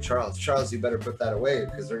to Gary, Charles, you better put that away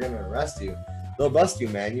because they're going to arrest you. They'll bust you,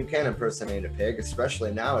 man. You can't impersonate a pig,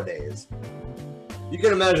 especially nowadays. You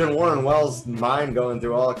can imagine Warren Wells' mind going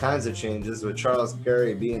through all kinds of changes, with Charles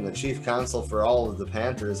Gary being the chief counsel for all of the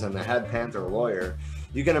Panthers and the head Panther lawyer.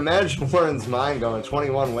 You can imagine Warren's mind going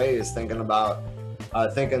 21 ways, thinking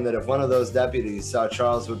that if one of those deputies saw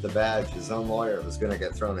Charles with the badge, his own lawyer was going to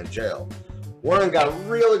get thrown in jail. Warren got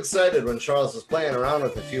real excited when Charles was playing around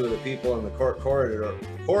with a few of the people in the court corridor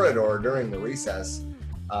during the recess,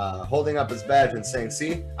 holding up his badge and saying,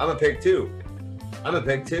 "See, I'm a pig too. I'm a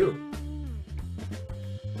pig too."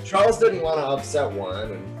 Charles didn't want to upset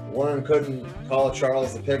Warren, and Warren couldn't call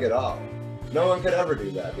Charles the pig at all. No one could ever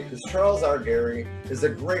do that, because Charles R. Gary is a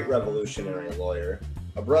great revolutionary lawyer,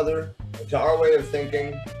 a brother to our way of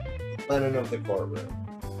thinking, Lenin of the courtroom.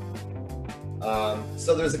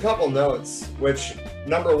 So there's a couple notes, which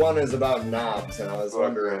number one is about knobs, and I was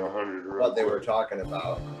wondering what they were talking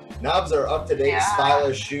about. Knobs are up-to-date,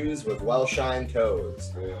 stylish shoes with well-shined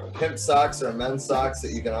toes. Pimp socks are men's socks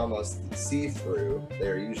that you can almost see through.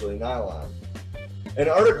 They're usually nylon. An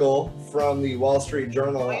article from the Wall Street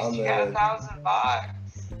Journal on the... $1,000.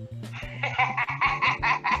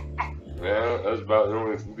 Yeah, that's about the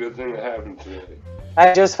only good thing that happened today.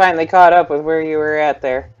 I just finally caught up with where you were at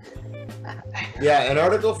there. Yeah, an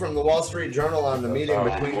article from the Wall Street Journal on the meeting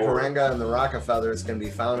between Karenga and the Rockefellers can be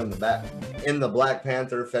found in the Black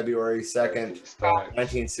Panther February 2nd,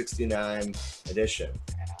 1969 edition.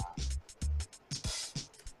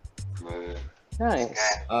 Nice.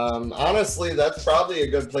 Honestly, that's probably a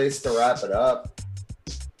good place to wrap it up.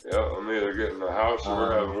 Yeah, I'm either getting a house or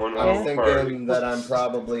we're having one I'm house thinking party. that I'm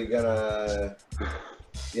probably gonna,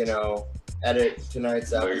 edit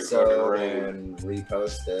tonight's Make it episode fucking rain. and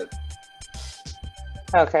repost it.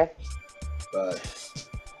 Okay. But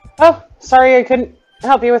Oh, sorry I couldn't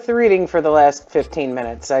help you with the reading for the last 15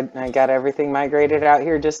 minutes. I got everything migrated out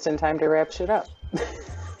here just in time to wrap shit up.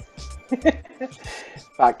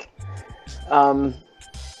 Fuck.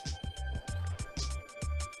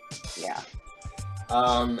 Yeah.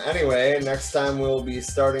 Anyway, next time we'll be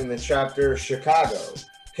starting the chapter Chicago.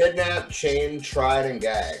 Kidnapped, chained, tried, and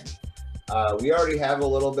gagged. We already have a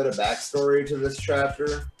little bit of backstory to this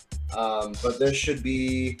chapter, but this should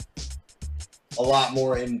be a lot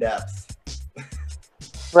more in-depth.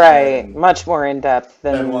 Right. Much more in-depth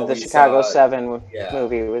than than what the we Chicago saw. 7 Yeah.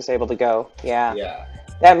 movie was able to go. Yeah. Yeah.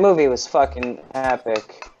 That movie was fucking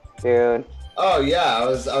epic, dude. Oh yeah, I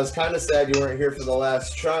was kind of sad you weren't here for the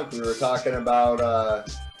last chunk. We were talking about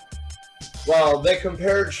they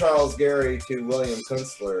compared Charles Gary to William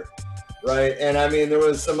Kunstler, right? And I mean there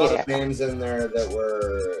was some other names in there that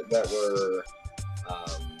were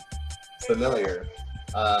familiar,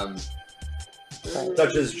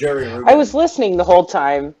 such as Jerry Rubin. I was listening the whole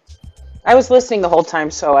time.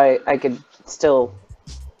 So I could still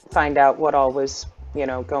find out what all was,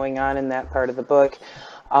 going on in that part of the book.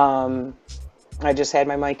 I just had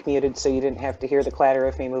my mic muted so you didn't have to hear the clatter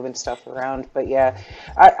of me moving stuff around. But yeah,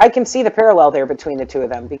 I can see the parallel there between the two of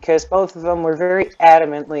them, because both of them were very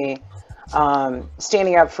adamantly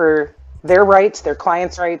standing up for their rights, their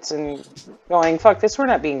clients' rights, and going, fuck this, we're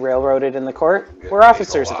not being railroaded in the court. We're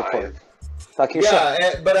officers of the court. Fuck your shit.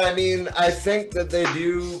 Yeah, but I mean, I think that they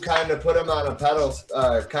do kind of put him on a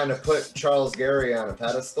pedestal, kind of put Charles Gary on a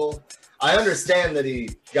pedestal. I understand that he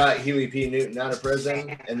got Huey P. Newton out of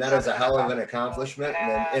prison, and that is a hell of an accomplishment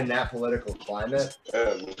in that political climate.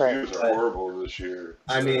 Yeah, the mosquitoes are horrible this year.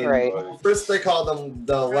 I mean, first they called him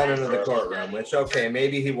the Lennon of the courtroom, which, okay,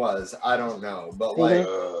 maybe he was. I don't know. But, like,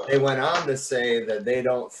 they went on to say that they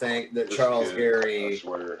don't think that Charles Gary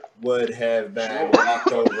would have been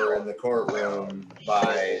walked over in the courtroom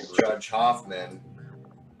by Judge Hoffman.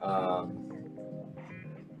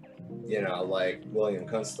 You know, like William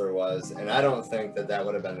Kunstler was, and I don't think that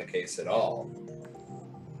would have been the case at all.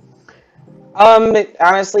 It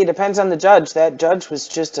honestly depends on the judge. That judge was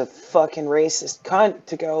just a fucking racist cunt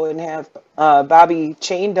to go and have Bobby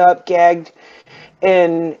chained up, gagged,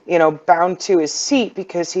 and, you know, bound to his seat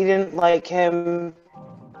because he didn't like him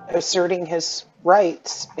asserting his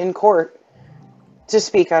rights in court to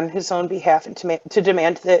speak on his own behalf and to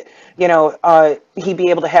demand that, you know, he be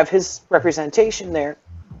able to have his representation there.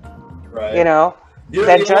 Right. You know,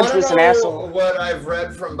 that judge was an asshole. What I've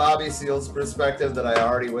read from Bobby Seale's perspective that I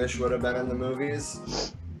already wish would have been in the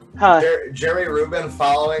movies. Huh. Jerry Rubin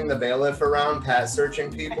following the bailiff around, pat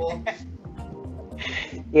searching people.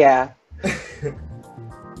 Yeah.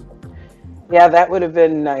 Yeah, that would have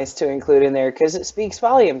been nice to include in there because it speaks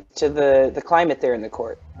volume to the climate there in the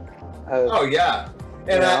court. Oh yeah,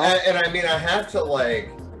 and I mean I have to, like,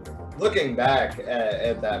 looking back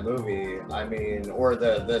at that movie, I mean, or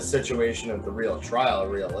the situation of the real trial,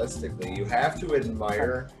 realistically, you have to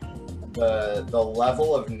admire the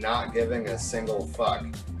level of not giving a single fuck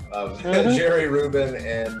of Jerry Rubin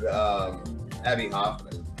and Abby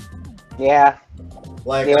Hoffman. Yeah.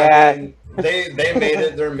 Like, I mean, they made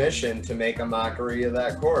it their mission to make a mockery of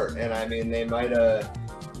that court, and I mean, they might have,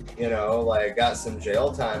 you know, like, got some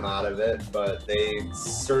jail time out of it, but they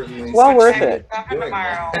certainly well worth it. Doing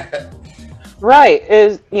that. Right,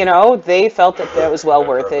 you know, they felt that was well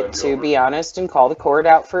worth it, to be honest, and call the court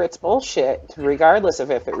out for its bullshit, regardless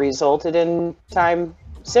of if it resulted in time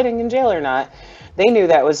sitting in jail or not. They knew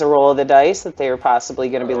that was a roll of the dice that they were possibly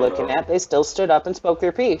going to be looking at. They still stood up and spoke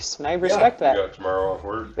their piece, and I respect that. You got tomorrow off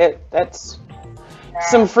work? That's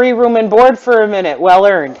some free room and board for a minute, well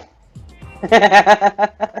earned.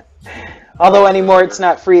 Although anymore it's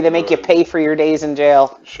not free, they make you pay for your days in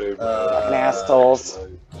jail. Assholes.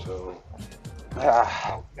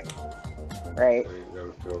 Right. All right.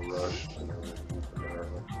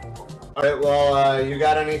 Well, you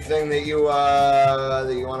got anything that you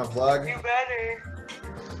want to plug? You better.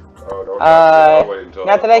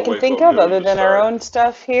 Not that I can think of, other than our own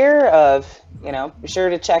stuff here. You know, be sure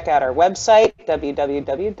to check out our website,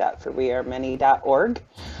 www.forwearemany.org.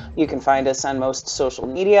 You can find us on most social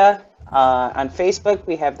media. On Facebook,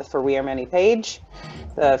 we have the For We Are Many page,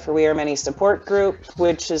 the For We Are Many support group,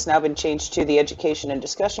 which has now been changed to the Education and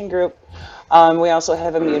Discussion group. We also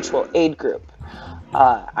have a mutual aid group.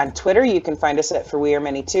 On Twitter, you can find us at For We Are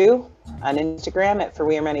Many 2. On Instagram, at For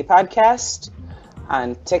We Are Many Podcast.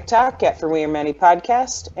 On TikTok, at For We Are Many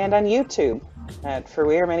Podcast. And on YouTube, at For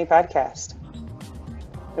We Are Many Podcast.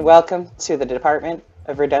 And welcome to the Department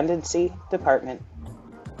of Redundancy Department.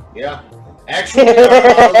 Yeah. Actually,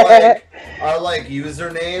 our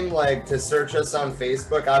username, like, to search us on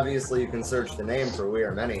Facebook, obviously you can search the name For We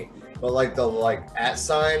Are Many, but like the @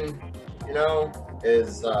 sign, you know,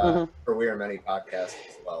 is For We Are Many Podcast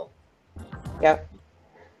as well. Yep.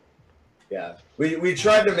 Yeah. We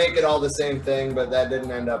tried to make it all the same thing, but that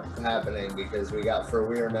didn't end up happening because we got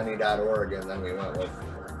forwearemany.org and then we went with,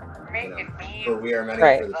 you know, For We Are Many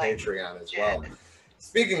for the Patreon as well.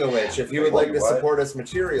 Speaking of which, if you would like to support us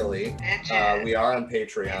materially, we are on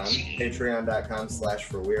Patreon,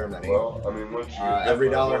 patreon.com/forwearemany. Well, I mean, every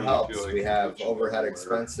dollar helps. We have overhead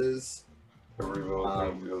expenses,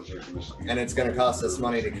 and it's going to cost us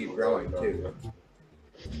money to keep growing, too.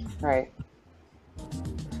 Right.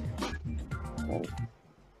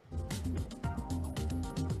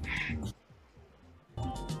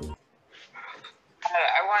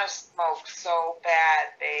 I want to smoke so bad,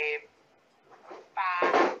 babe.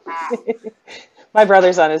 My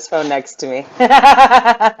brother's on his phone next to me.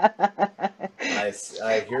 I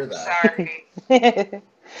hear that. Sorry.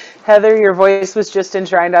 Heather, your voice was just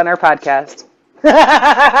enshrined on our podcast.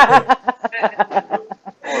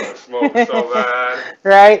 Smoke so bad.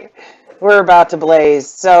 Right? We're about to blaze.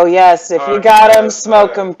 So, yes, if you got them,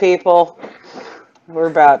 smoke them, people. We're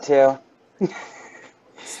about to.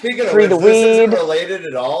 Speaking of which, this isn't related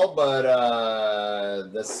at all, but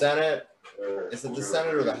the Senate, is it the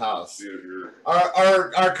Senate or the House?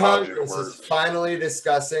 Our Congress is finally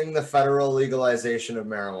discussing the federal legalization of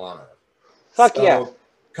marijuana. Fuck yeah.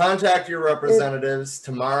 Contact your representatives.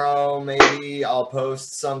 Tomorrow, maybe I'll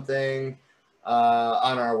post something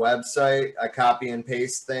on our website, a copy and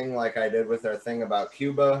paste thing like I did with our thing about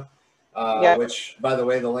Cuba, Yeah. which, by the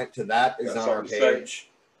way, the link to that is Got on our something to say? page.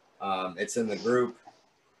 It's in the group.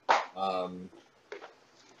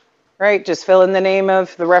 Right, just fill in the name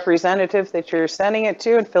of the representative that you're sending it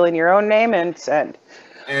to and fill in your own name and send.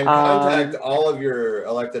 And contact all of your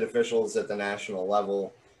elected officials at the national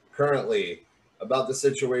level currently about the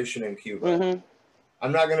situation in Cuba. Mm-hmm.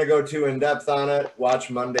 I'm not going to go too in depth on it. Watch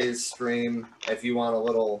Monday's stream if you want a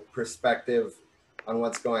little perspective on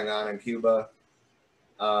what's going on in Cuba.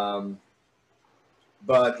 But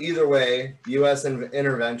either way, U.S.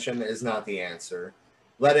 intervention is not the answer.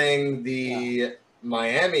 Letting the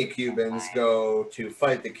Miami Cubans go to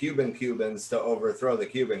fight the Cuban Cubans to overthrow the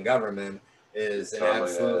Cuban government is an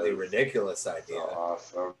absolutely ridiculous idea. So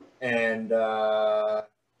awesome. And the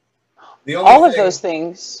only All of those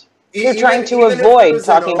things, they're trying to avoid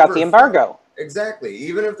talking about the embargo. Exactly.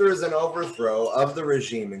 Even if there is an overthrow of the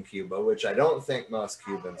regime in Cuba, which I don't think most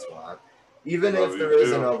Cubans want, even if there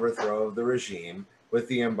is an overthrow of the regime, with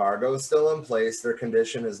the embargo still in place, their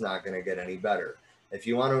condition is not going to get any better. If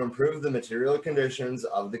you want to improve the material conditions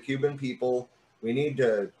of the Cuban people, we need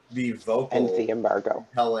to be vocal And the embargo.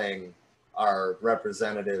 telling our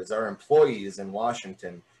representatives, our employees in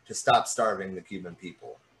Washington, to stop starving the Cuban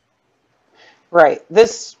people. Right.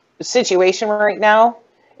 This situation right now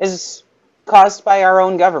is caused by our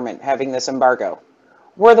own government having this embargo.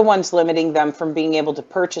 We're the ones limiting them from being able to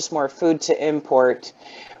purchase more food to import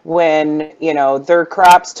when, their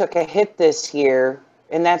crops took a hit this year.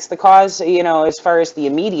 And that's the cause, as far as the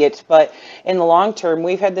immediate. But in the long term,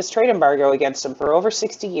 we've had this trade embargo against them for over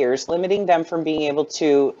 60 years, limiting them from being able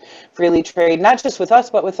to freely trade, not just with us,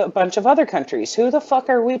 but with a bunch of other countries. Who the fuck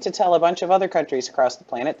are we to tell a bunch of other countries across the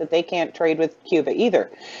planet that they can't trade with Cuba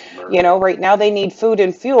either? Right now they need food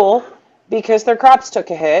and fuel because their crops took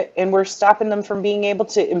a hit, and we're stopping them from being able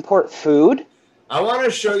to import food. I want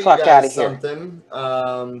to show you guys something.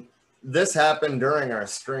 This happened during our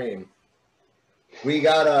stream. We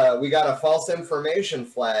got a false information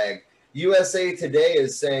flag. USA Today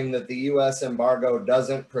is saying that the U.S. embargo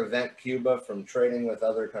doesn't prevent Cuba from trading with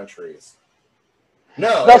other countries.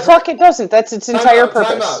 No. The fuck it doesn't. That's its entire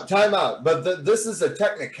purpose. Time out. But this is a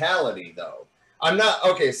technicality, though.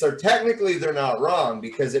 Okay, so technically they're not wrong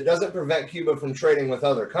because it doesn't prevent Cuba from trading with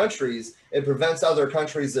other countries. It prevents other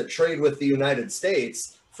countries that trade with the United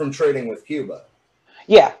States from trading with Cuba.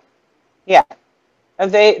 Yeah.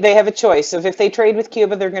 They have a choice. If they trade with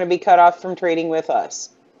Cuba, they're going to be cut off from trading with us.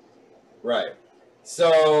 Right.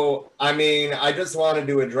 So, I just wanted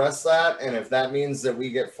to address that, and if that means that we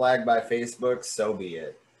get flagged by Facebook, so be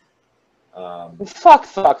it. Fuck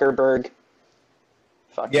Zuckerberg.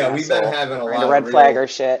 Yeah, we've been having a lot of red flag or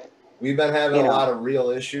shit. We've been having a lot of real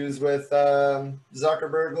issues with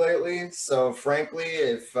Zuckerberg lately. So, frankly,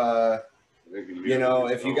 if you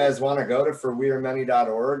guys want to go to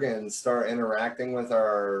forwearemany.org and start interacting with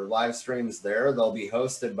our live streams there, they'll be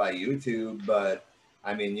hosted by YouTube. But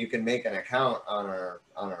you can make an account on our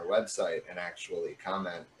website and actually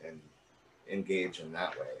comment and engage in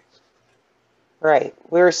that way. Right.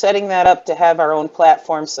 We're setting that up to have our own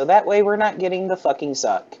platform, so that way we're not getting the fucking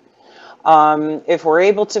suck. If we're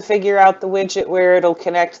able to figure out the widget where it'll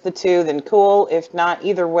connect the two, then cool. If not,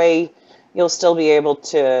 either way, you'll still be able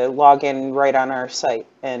to log in right on our site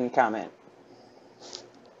and comment.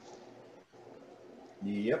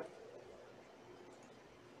 Yep.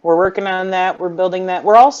 We're working on that. We're building that.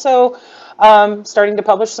 We're also starting to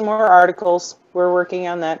publish some more articles. We're working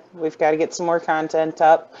on that. We've got to get some more content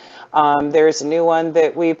up. There's a new one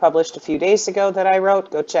that we published a few days ago that I wrote.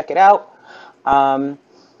 Go check it out. And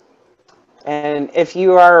if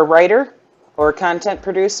you are a writer or a content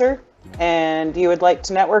producer and you would like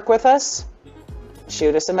to network with us,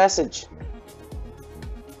 shoot us a message.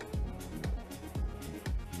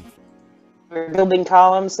 We're building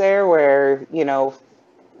columns there where,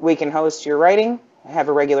 we can host your writing, have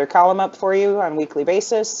a regular column up for you on a weekly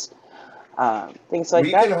basis, things like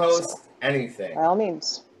that. We can host anything. By all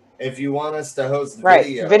means. If you want us to host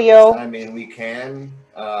video, we can.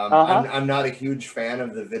 I'm not a huge fan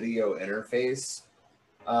of the video interface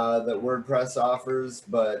that WordPress offers,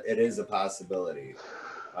 but it is a possibility.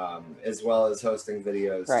 As well as hosting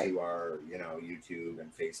videos to our, YouTube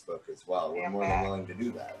and Facebook as well. We're more than willing to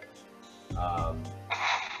do that.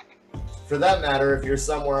 For that matter, if you're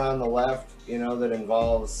somewhere on the left, that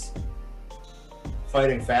involves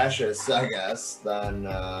fighting fascists, I guess, then,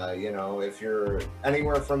 if you're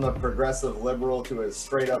anywhere from a progressive liberal to a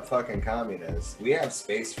straight up fucking communist, we have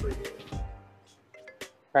space for you.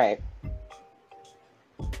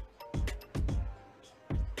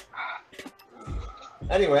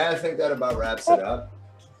 Anyway, I think that about wraps it up.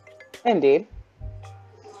 Indeed.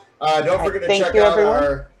 Don't forget to Thank check you, out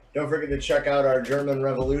everyone. Don't forget to check out our German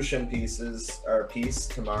Revolution piece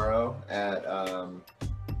tomorrow at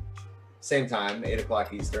same time, 8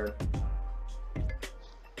 o'clock Eastern.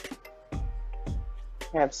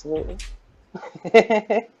 Absolutely.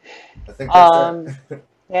 I think that's it.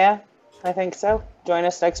 Yeah, I think so. Join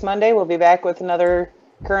us next Monday. We'll be back with another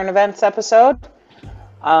current events episode.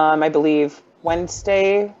 I believe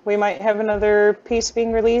Wednesday we might have another piece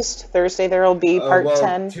being released. Thursday there will be part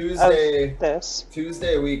 10 Tuesday, of this.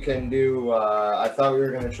 Tuesday we can do, I thought we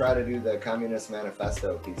were going to try to do the Communist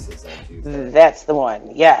Manifesto pieces on Tuesday. That's the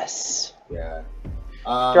one, yes. Yeah.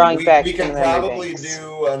 Drawing back we can from memory probably banks.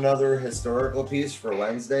 do another historical piece for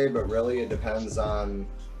Wednesday, but really it depends on,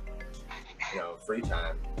 free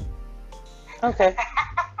time. Okay.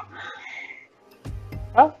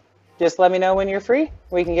 Well, just let me know when you're free.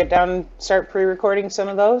 We can get down and start pre-recording some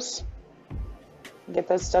of those. Get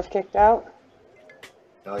that stuff kicked out.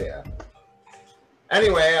 Hell yeah.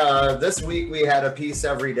 Anyway, this week we had a piece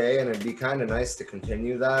every day, and it'd be kind of nice to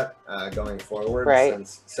continue that going forward, Right.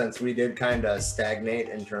 since we did kind of stagnate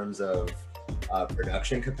in terms of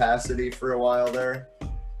production capacity for a while there.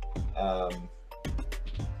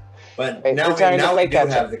 But Right, now we're trying to we play do catch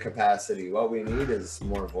have up. the capacity. What we need is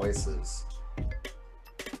more voices.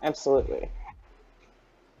 Absolutely.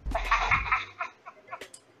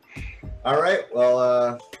 All right.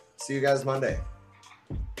 Well, see you guys Monday.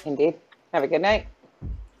 Indeed. Have a good night.